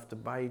stuff to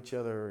buy each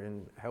other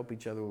and help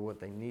each other with what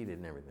they needed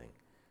and everything.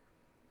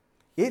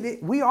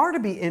 We are to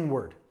be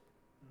inward.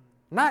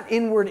 Not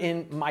inward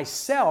in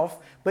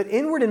myself, but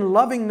inward in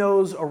loving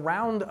those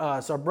around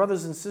us, our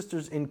brothers and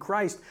sisters in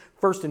Christ,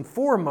 first and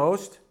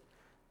foremost.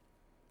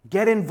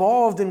 Get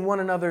involved in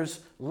one another's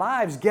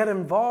lives. Get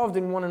involved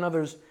in one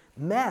another's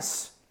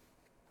mess.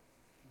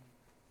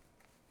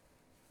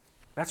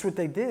 That's what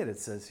they did, it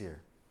says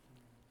here.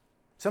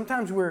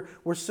 Sometimes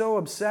we're so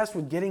obsessed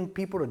with getting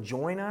people to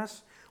join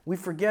us, we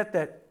forget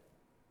that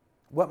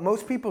what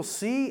most people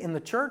see in the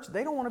church,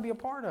 they don't want to be a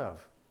part of.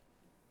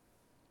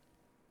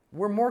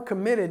 We're more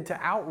committed to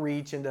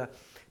outreach and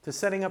to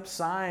setting up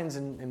signs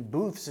and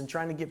booths and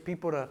trying to get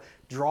people to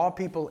draw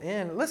people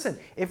in. Listen,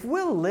 if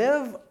we'll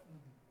live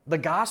the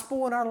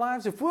gospel in our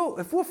lives, if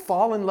we'll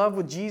fall in love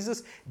with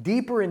Jesus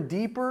deeper and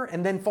deeper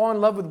and then fall in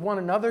love with one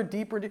another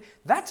deeper and deeper,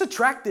 that's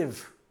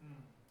attractive.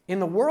 In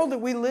the world that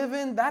we live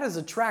in, that is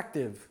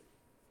attractive.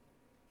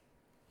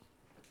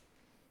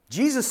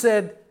 Jesus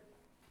said,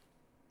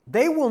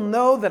 they will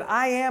know that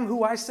I am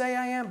who I say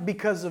I am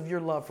because of your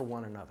love for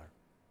one another.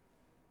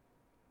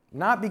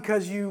 Not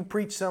because you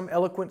preach some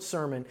eloquent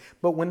sermon,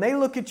 but when they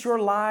look at your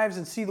lives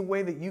and see the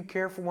way that you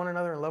care for one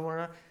another and love one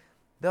another,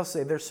 they'll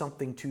say there's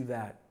something to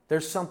that.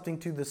 There's something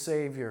to the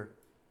Savior.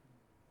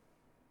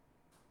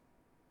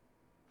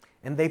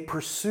 And they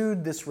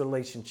pursued this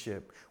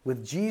relationship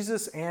with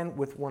Jesus and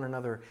with one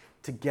another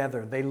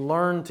together. They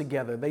learned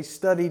together. They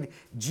studied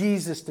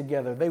Jesus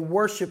together. They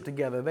worshiped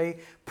together. They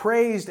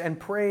praised and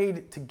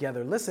prayed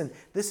together. Listen,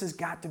 this has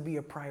got to be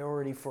a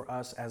priority for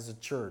us as a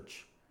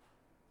church.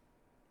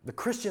 The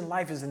Christian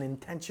life is an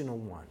intentional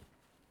one.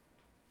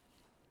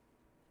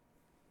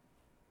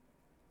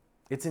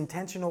 It's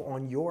intentional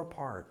on your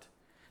part,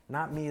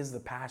 not me as the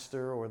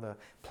pastor or the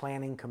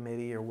planning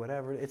committee or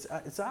whatever. It's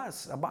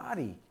us, a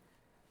body.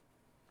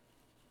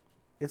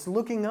 It's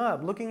looking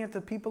up, looking at the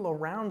people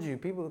around you,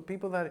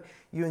 people that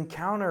you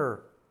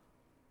encounter,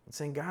 and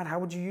saying, God, how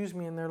would you use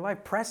me in their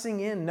life?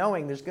 Pressing in,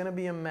 knowing there's going to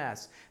be a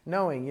mess.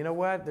 Knowing, you know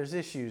what, there's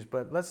issues,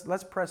 but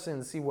let's press in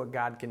and see what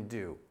God can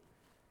do.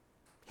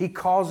 He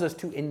calls us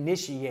to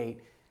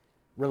initiate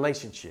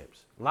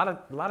relationships. A lot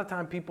of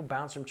time people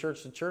bounce from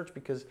church to church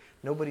because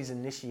nobody's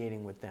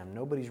initiating with them.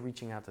 Nobody's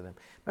reaching out to them.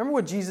 Remember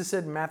what Jesus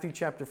said in Matthew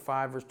chapter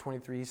 5, verse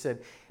 23? He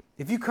said,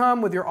 if you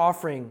come with your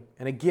offering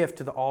and a gift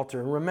to the altar,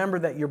 and remember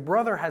that your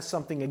brother has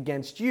something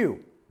against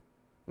you,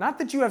 not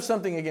that you have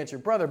something against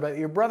your brother, but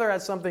your brother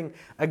has something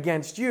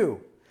against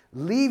you,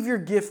 leave your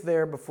gift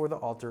there before the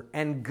altar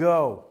and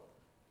go.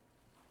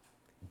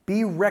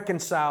 Be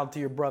reconciled to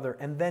your brother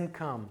and then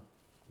come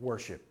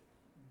worship.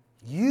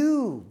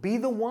 You be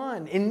the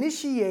one.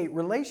 Initiate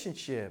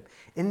relationship.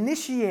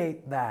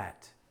 Initiate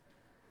that.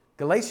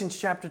 Galatians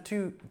chapter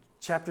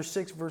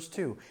 6, verse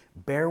 2.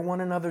 Bear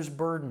one another's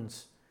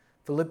burdens.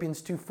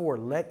 Philippians 2:4.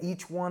 Let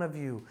each one of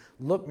you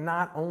look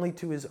not only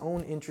to his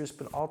own interests,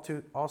 but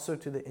also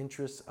to the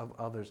interests of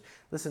others.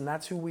 Listen,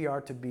 that's who we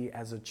are to be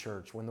as a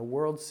church. When the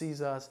world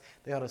sees us,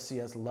 they ought to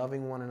see us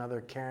loving one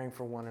another, caring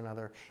for one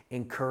another,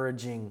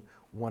 encouraging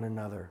one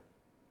another.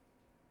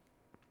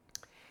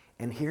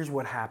 And here's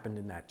what happened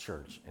in that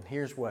church. And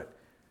here's what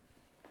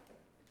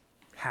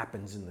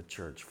happens in the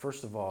church.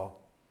 First of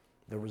all,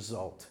 the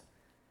result.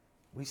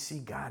 We see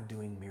God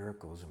doing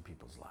miracles in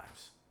people's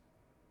lives.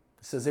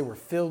 It says they were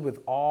filled with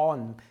awe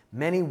and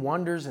many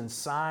wonders and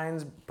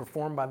signs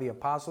performed by the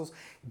apostles.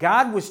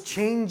 God was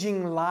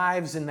changing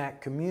lives in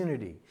that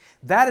community.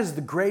 That is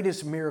the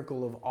greatest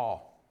miracle of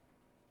all.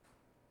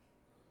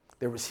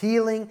 There was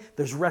healing.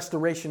 There's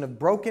restoration of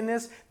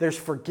brokenness. There's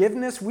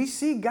forgiveness. We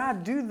see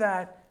God do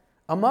that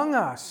among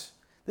us.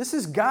 This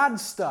is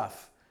God's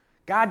stuff.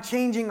 God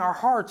changing our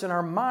hearts and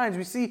our minds.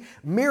 We see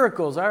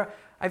miracles. I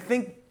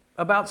think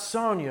about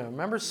Sonia.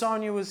 Remember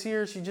Sonia was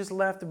here? She just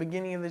left the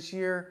beginning of this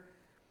year.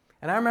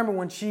 And I remember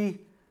when she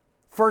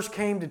first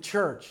came to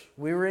church.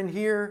 We were in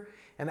here,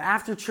 and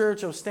after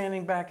church, I was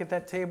standing back at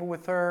that table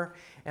with her,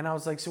 and I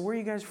was like, so where are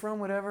you guys from,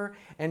 whatever?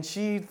 And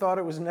she thought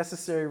it was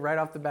necessary right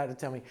off the bat to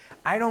tell me,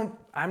 I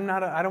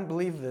don't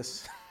believe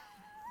this.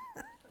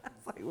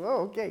 It's like,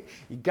 whoa, okay.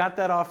 You got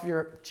that off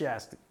your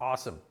chest.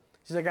 Awesome.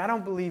 She's like, I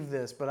don't believe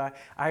this, but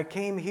I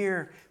came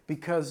here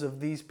because of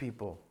these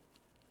people,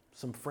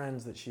 some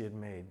friends that she had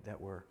made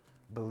that were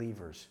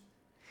believers.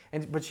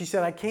 But she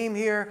said, I came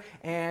here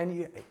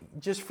and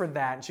just for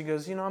that. And she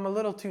goes, I'm a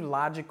little too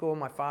logical.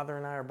 My father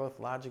and I are both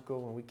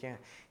logical and we can't,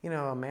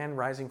 a man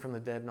rising from the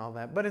dead and all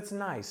that. But it's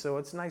nice. So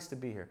it's nice to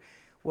be here.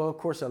 Well, of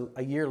course,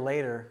 a year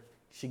later,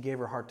 she gave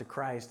her heart to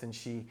Christ and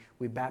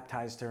we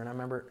baptized her. And I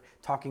remember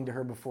talking to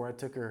her before I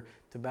took her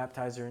to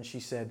baptize her. And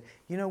she said,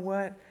 you know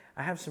what?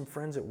 I have some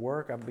friends at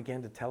work. I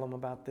began to tell them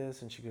about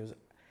this. And she goes,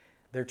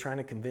 they're trying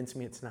to convince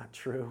me it's not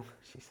true.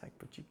 She's like,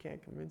 but you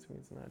can't convince me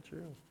it's not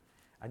true.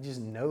 I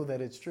just know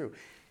that it's true.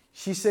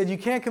 She said, you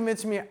can't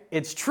convince me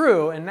it's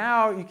true, and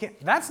now you can't.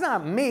 That's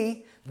not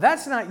me.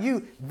 That's not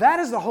you. That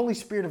is the Holy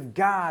Spirit of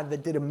God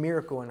that did a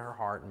miracle in her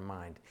heart and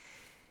mind.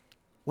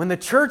 When the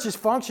church is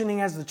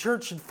functioning as the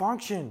church should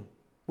function,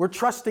 we're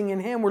trusting in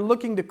Him. We're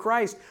looking to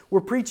Christ.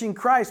 We're preaching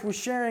Christ. We're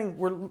sharing.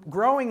 We're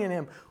growing in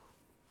Him,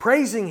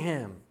 praising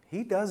Him.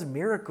 He does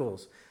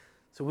miracles.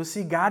 So we'll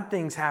see God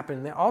things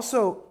happen.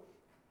 Also,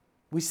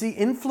 we see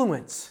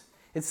influence.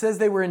 It says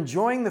they were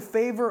enjoying the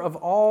favor of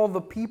all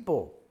the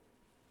people.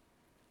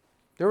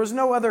 There was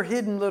no other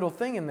hidden little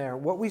thing in there.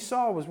 What we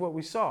saw was what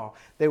we saw.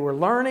 They were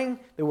learning,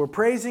 they were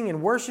praising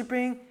and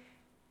worshiping,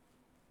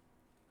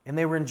 and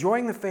they were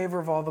enjoying the favor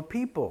of all the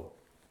people.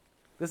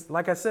 This,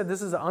 like I said,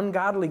 this is an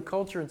ungodly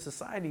culture and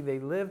society they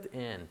lived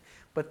in,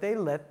 but they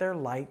let their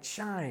light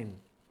shine.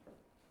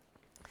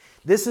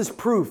 This is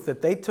proof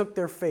that they took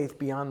their faith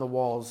beyond the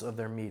walls of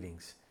their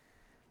meetings.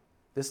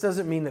 This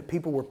doesn't mean that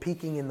people were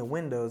peeking in the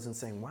windows and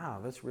saying, wow,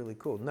 that's really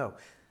cool. No,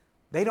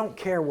 they don't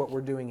care what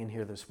we're doing in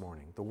here this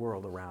morning, the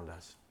world around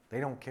us.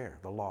 They don't care,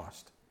 the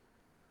lost.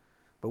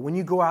 But when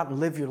you go out and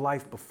live your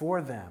life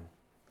before them,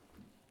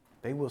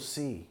 they will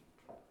see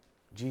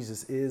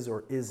Jesus is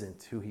or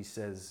isn't who He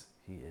says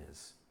He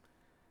is.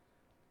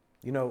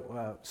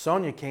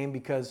 Sonia came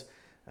because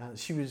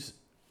she was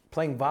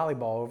playing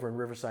volleyball over in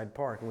Riverside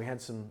Park, and we had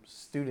some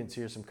students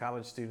here, some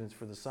college students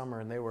for the summer,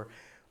 and they were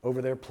over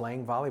there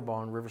playing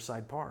volleyball in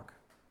Riverside Park.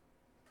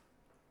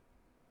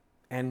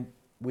 And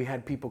we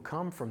had people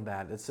come from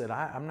that said,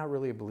 I'm not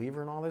really a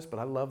believer in all this, but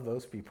I love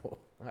those people.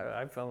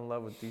 I fell in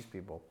love with these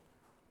people.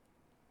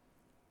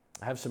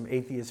 I have some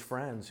atheist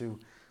friends who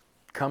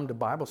come to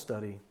Bible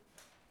study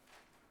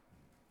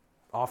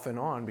off and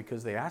on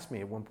because they asked me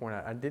at one point.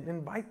 I didn't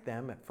invite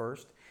them at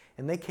first,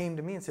 and they came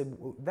to me and said,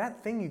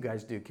 that thing you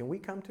guys do, can we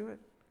come to it?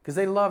 Because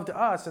they loved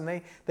us and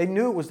they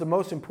knew it was the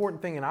most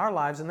important thing in our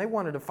lives and they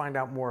wanted to find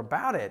out more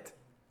about it.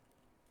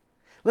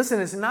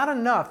 Listen, it's not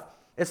enough.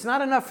 It's not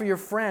enough for your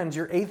friends,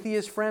 your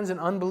atheist friends and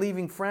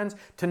unbelieving friends,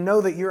 to know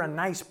that you're a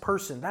nice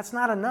person. That's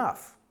not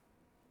enough.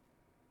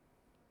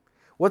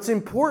 What's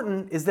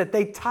important is that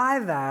they tie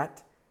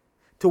that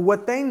to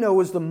what they know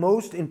is the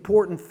most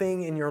important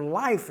thing in your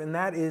life, and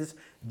that is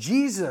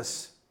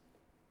Jesus.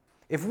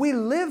 If we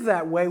live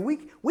that way,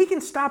 we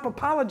can stop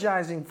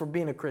apologizing for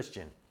being a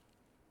Christian.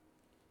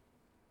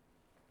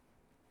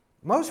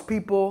 Most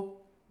people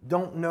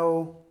don't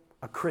know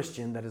a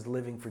Christian that is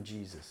living for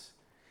Jesus.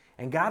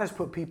 And God has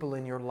put people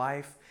in your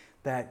life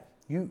that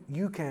you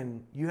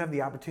have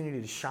the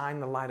opportunity to shine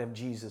the light of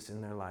Jesus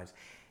in their lives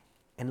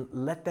and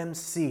let them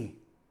see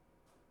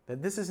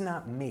that this is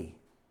not me.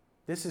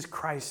 This is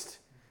Christ.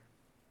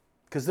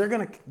 Because they're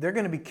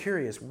going to be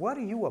curious, what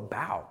are you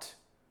about?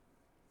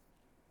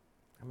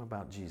 I'm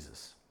about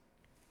Jesus.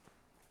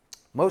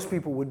 Most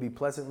people would be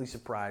pleasantly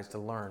surprised to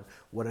learn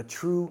what a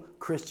true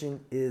Christian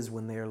is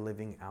when they are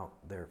living out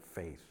their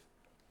faith.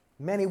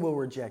 Many will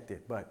reject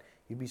it, but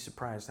you'd be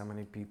surprised how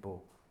many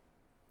people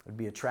would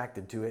be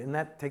attracted to it. And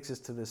that takes us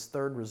to this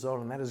third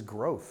result, and that is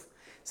growth.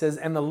 It says,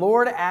 and the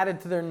Lord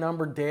added to their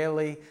number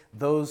daily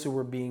those who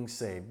were being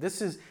saved.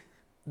 This is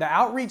the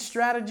outreach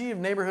strategy of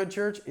Neighborhood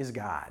Church is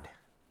God.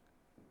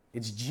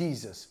 It's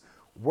Jesus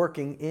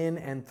working in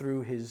and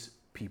through his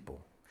people,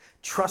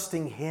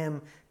 trusting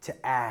him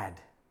to add.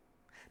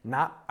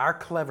 Not our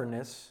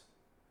cleverness,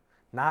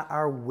 not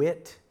our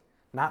wit,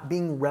 not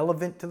being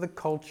relevant to the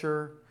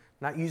culture,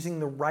 not using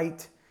the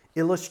right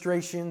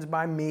illustrations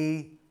by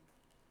me,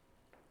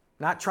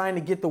 not trying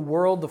to get the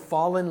world to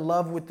fall in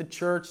love with the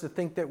church, to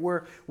think that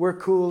we're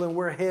cool and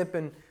we're hip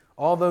and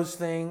all those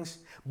things,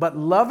 but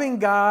loving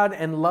God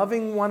and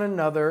loving one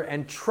another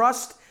and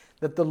trust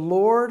that the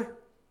Lord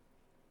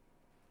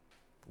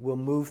will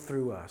move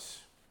through us,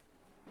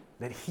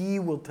 that he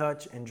will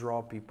touch and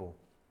draw people.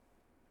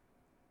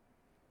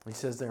 He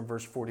says there in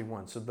verse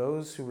 41, so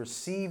those who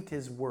received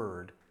his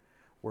word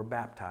were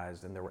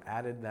baptized, and there were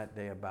added that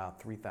day about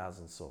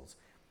 3,000 souls.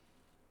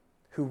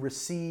 Who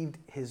received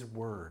his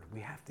word.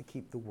 We have to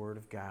keep the word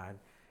of God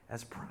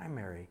as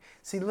primary.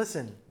 See,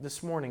 listen,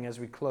 this morning as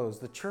we close,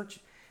 the church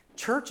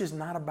is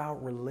not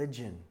about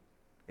religion.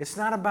 It's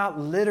not about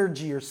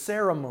liturgy or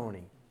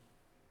ceremony.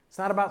 It's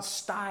not about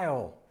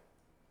style.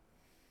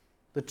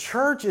 The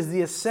church is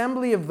the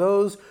assembly of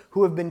those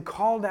who have been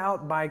called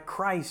out by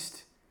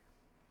Christ,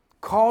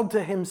 called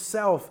to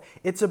himself.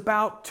 It's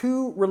about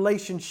two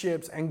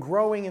relationships and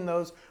growing in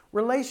those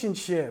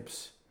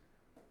relationships.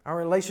 Our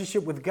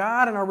relationship with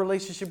God and our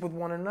relationship with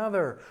one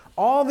another.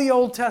 All the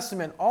Old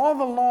Testament, all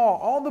the law,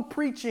 all the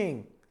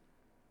preaching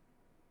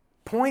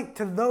point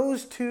to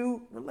those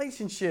two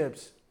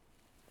relationships.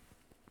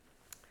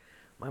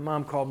 My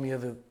mom called me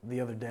the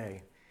other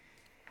day,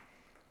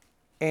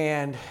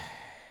 and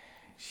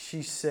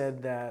she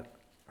said that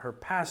her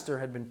pastor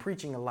had been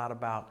preaching a lot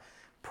about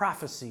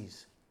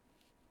prophecies,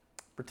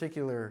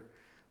 particularly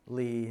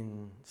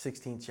in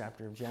 16th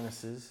chapter of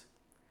Genesis.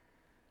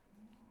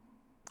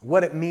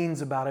 What it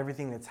means about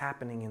everything that's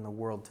happening in the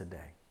world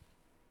today,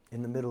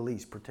 in the Middle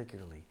East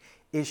particularly.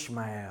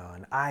 Ishmael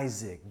and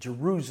Isaac,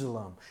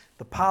 Jerusalem,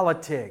 the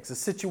politics, the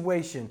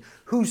situation,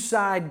 whose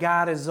side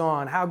God is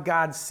on, how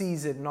God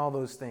sees it, and all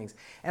those things.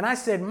 And I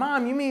said,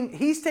 Mom, you mean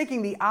he's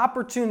taking the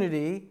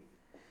opportunity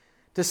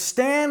to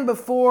stand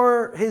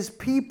before his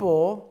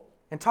people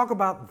and talk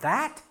about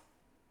that?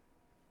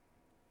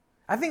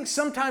 I think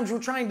sometimes we're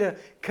trying to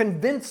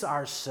convince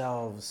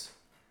ourselves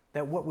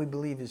that what we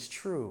believe is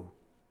true.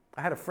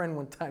 I had a friend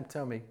one time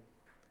tell me,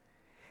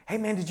 hey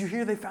man, did you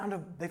hear they found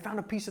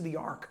a piece of the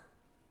ark?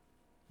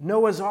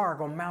 Noah's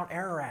Ark on Mount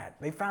Ararat.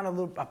 They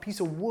found a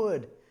piece of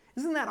wood.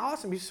 Isn't that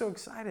awesome? He's so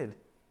excited.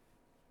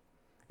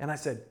 And I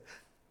said,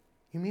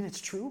 you mean it's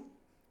true?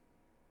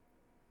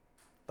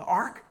 The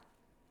ark?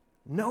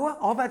 Noah?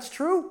 All that's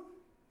true?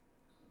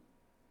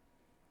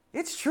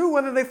 It's true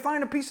whether they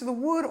find a piece of the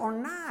wood or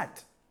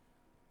not.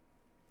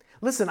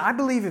 Listen, I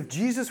believe if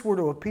Jesus were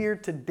to appear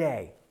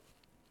today,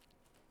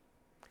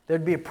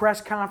 there'd be a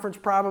press conference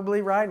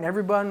probably, right? And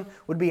everyone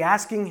would be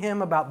asking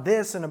him about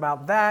this and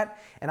about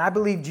that. And I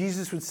believe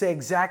Jesus would say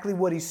exactly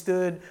what he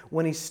stood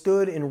when he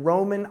stood in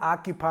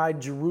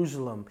Roman-occupied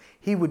Jerusalem.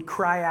 He would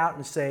cry out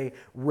and say,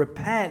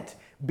 repent,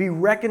 be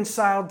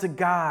reconciled to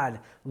God,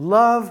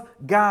 love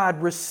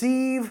God,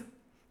 receive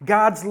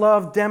God's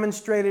love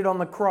demonstrated on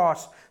the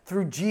cross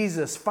through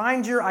Jesus.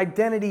 Find your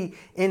identity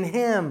in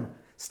him.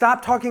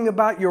 Stop talking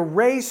about your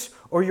race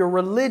or your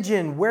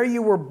religion, where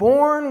you were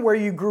born, where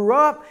you grew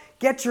up.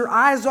 Get your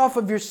eyes off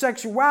of your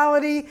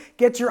sexuality.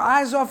 Get your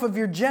eyes off of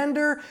your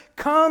gender.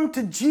 Come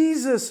to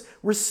Jesus.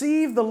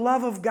 Receive the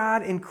love of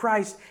God in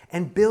Christ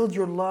and build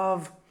your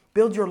life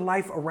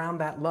around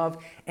that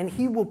love, and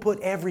he will put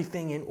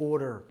everything in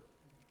order.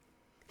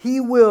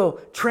 He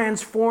will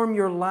transform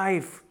your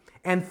life,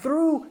 and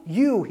through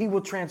you, he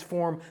will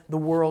transform the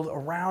world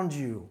around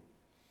you.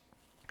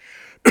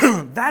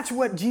 That's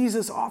what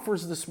Jesus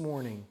offers this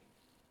morning.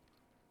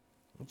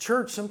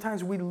 Church,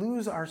 sometimes we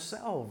lose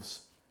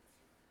ourselves.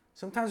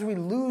 Sometimes we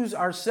lose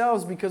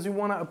ourselves because we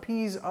want to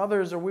appease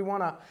others, or we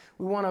want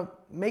to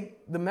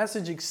make the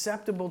message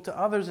acceptable to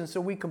others, and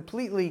so we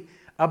completely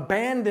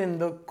abandon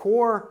the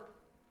core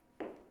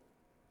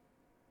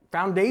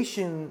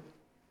foundation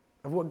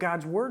of what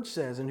God's Word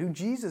says and who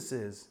Jesus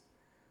is.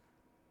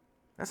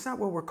 That's not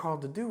what we're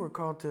called to do. We're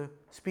called to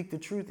speak the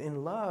truth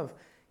in love.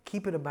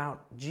 Keep it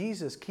about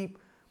Jesus. Keep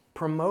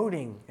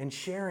promoting and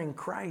sharing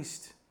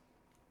Christ.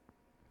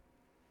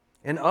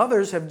 And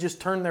others have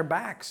just turned their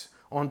backs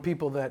on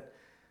people that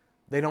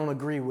they don't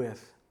agree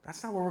with.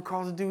 That's not what we're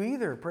called to do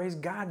either. Praise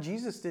God,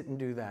 Jesus didn't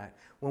do that.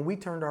 When we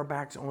turned our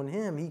backs on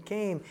him, he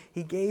came,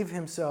 he gave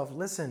himself.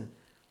 Listen,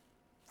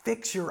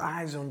 fix your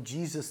eyes on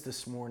Jesus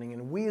this morning.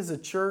 And we as a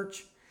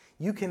church,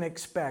 you can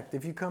expect,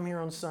 if you come here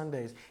on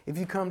Sundays, if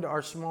you come to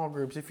our small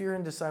groups, if you're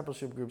in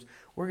discipleship groups,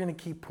 we're going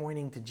to keep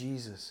pointing to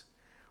Jesus.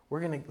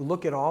 We're going to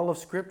look at all of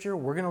Scripture.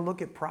 We're going to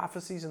look at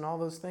prophecies and all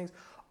those things,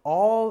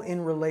 all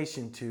in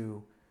relation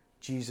to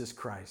Jesus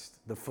Christ,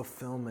 the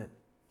fulfillment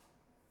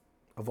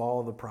of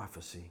all the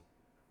prophecy.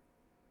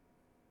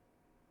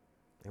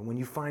 And when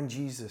you find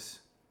Jesus,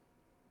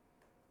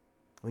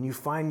 when you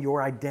find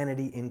your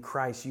identity in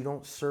Christ, you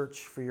don't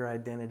search for your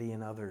identity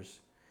in others.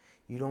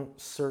 You don't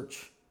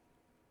search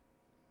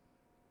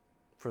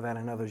for that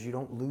in others. You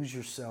don't lose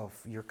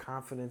yourself. Your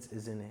confidence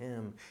is in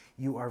him.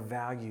 You are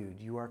valued.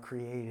 You are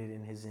created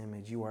in his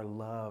image. You are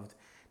loved.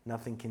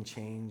 Nothing can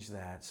change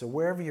that. So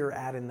wherever you're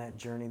at in that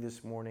journey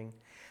this morning,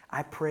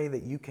 I pray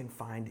that you can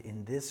find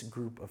in this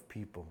group of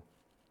people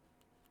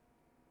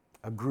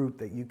a group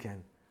that you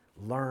can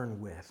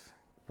learn with,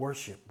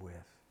 worship with,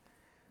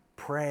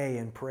 pray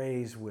and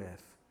praise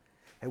with,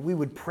 that we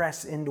would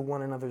press into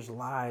one another's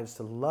lives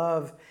to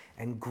love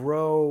and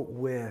grow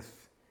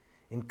with,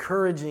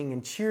 encouraging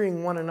and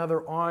cheering one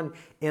another on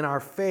in our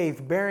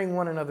faith, bearing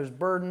one another's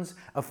burdens,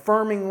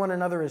 affirming one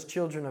another as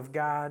children of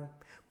God,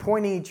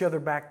 pointing each other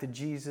back to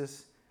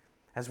Jesus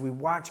as we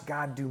watch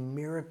God do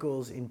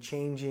miracles in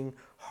changing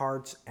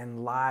hearts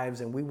and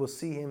lives, and we will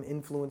see him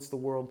influence the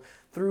world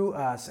through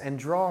us and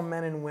draw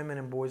men and women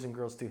and boys and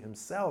girls to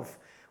himself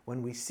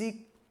when we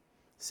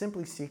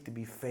simply seek to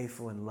be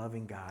faithful in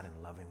loving God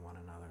and loving one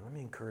another. Let me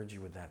encourage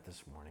you with that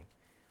this morning.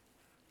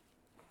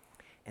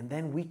 And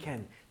then we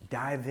can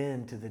dive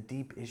into the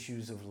deep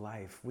issues of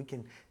life. We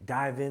can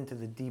dive into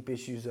the deep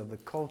issues of the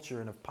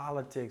culture and of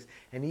politics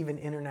and even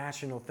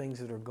international things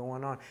that are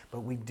going on.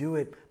 But we do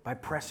it by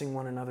pressing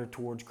one another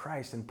towards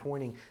Christ and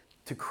pointing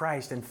to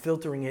Christ and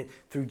filtering it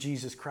through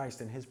Jesus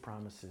Christ and his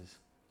promises.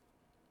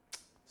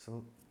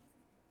 So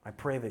I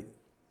pray that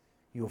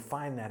you'll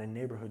find that in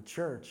Neighborhood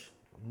Church.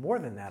 More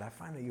than that, I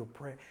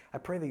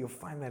pray that you'll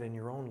find that in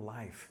your own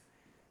life,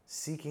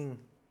 seeking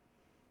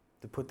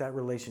to put that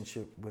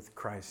relationship with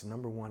Christ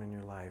number one in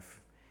your life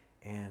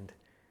and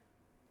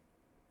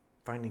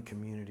finding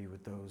community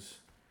with those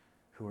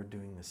who are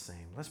doing the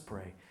same. Let's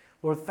pray.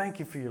 Lord, thank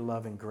you for your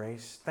love and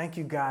grace. Thank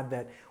you, God,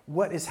 that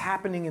what is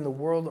happening in the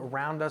world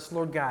around us,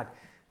 Lord God,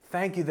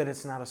 thank you that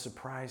it's not a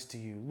surprise to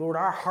you. Lord,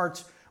 our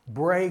hearts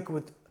break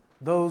with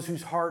those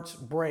whose hearts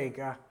break.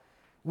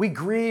 We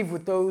grieve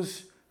with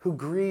those who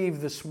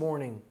grieve this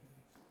morning.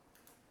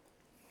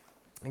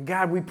 And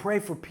God, we pray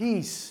for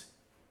peace.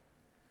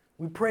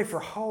 We pray for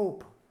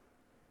hope.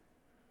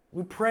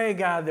 We pray,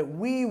 God, that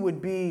we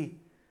would be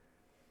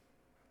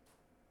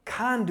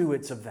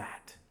conduits of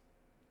that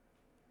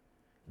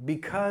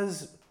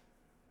because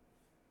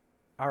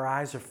our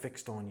eyes are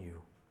fixed on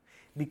you,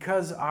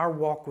 because our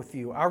walk with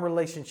you, our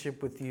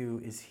relationship with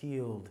you is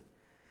healed.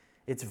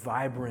 It's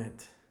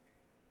vibrant.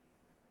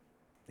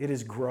 It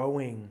is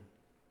growing.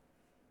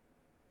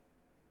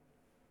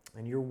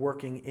 And you're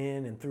working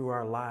in and through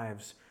our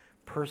lives,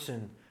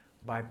 person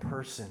by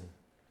person,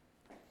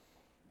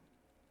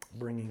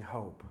 bringing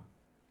hope,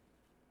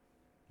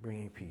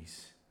 bringing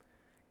peace.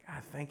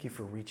 God, thank you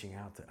for reaching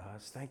out to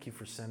us. Thank you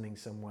for sending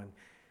someone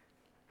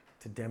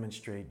to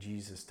demonstrate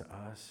Jesus to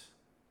us,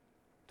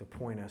 to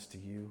point us to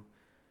you.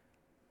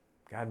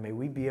 God, may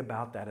we be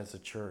about that as a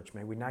church.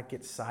 May we not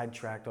get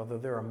sidetracked, although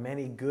there are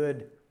many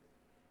good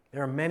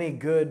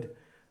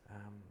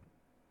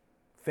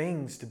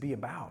things to be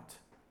about.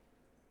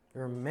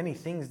 There are many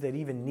things that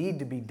even need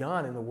to be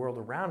done in the world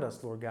around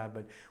us, Lord God,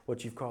 but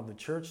what you've called the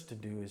church to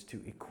do is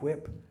to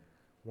equip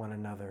one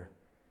another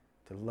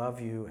to love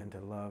you and to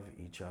love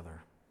each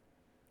other.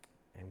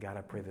 And God,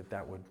 I pray that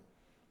that would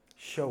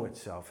show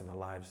itself in the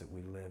lives that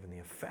we live and the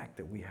effect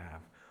that we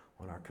have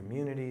on our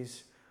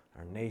communities,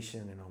 our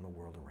nation, and on the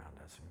world around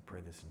us. And we pray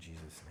this in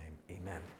Jesus' name. Amen.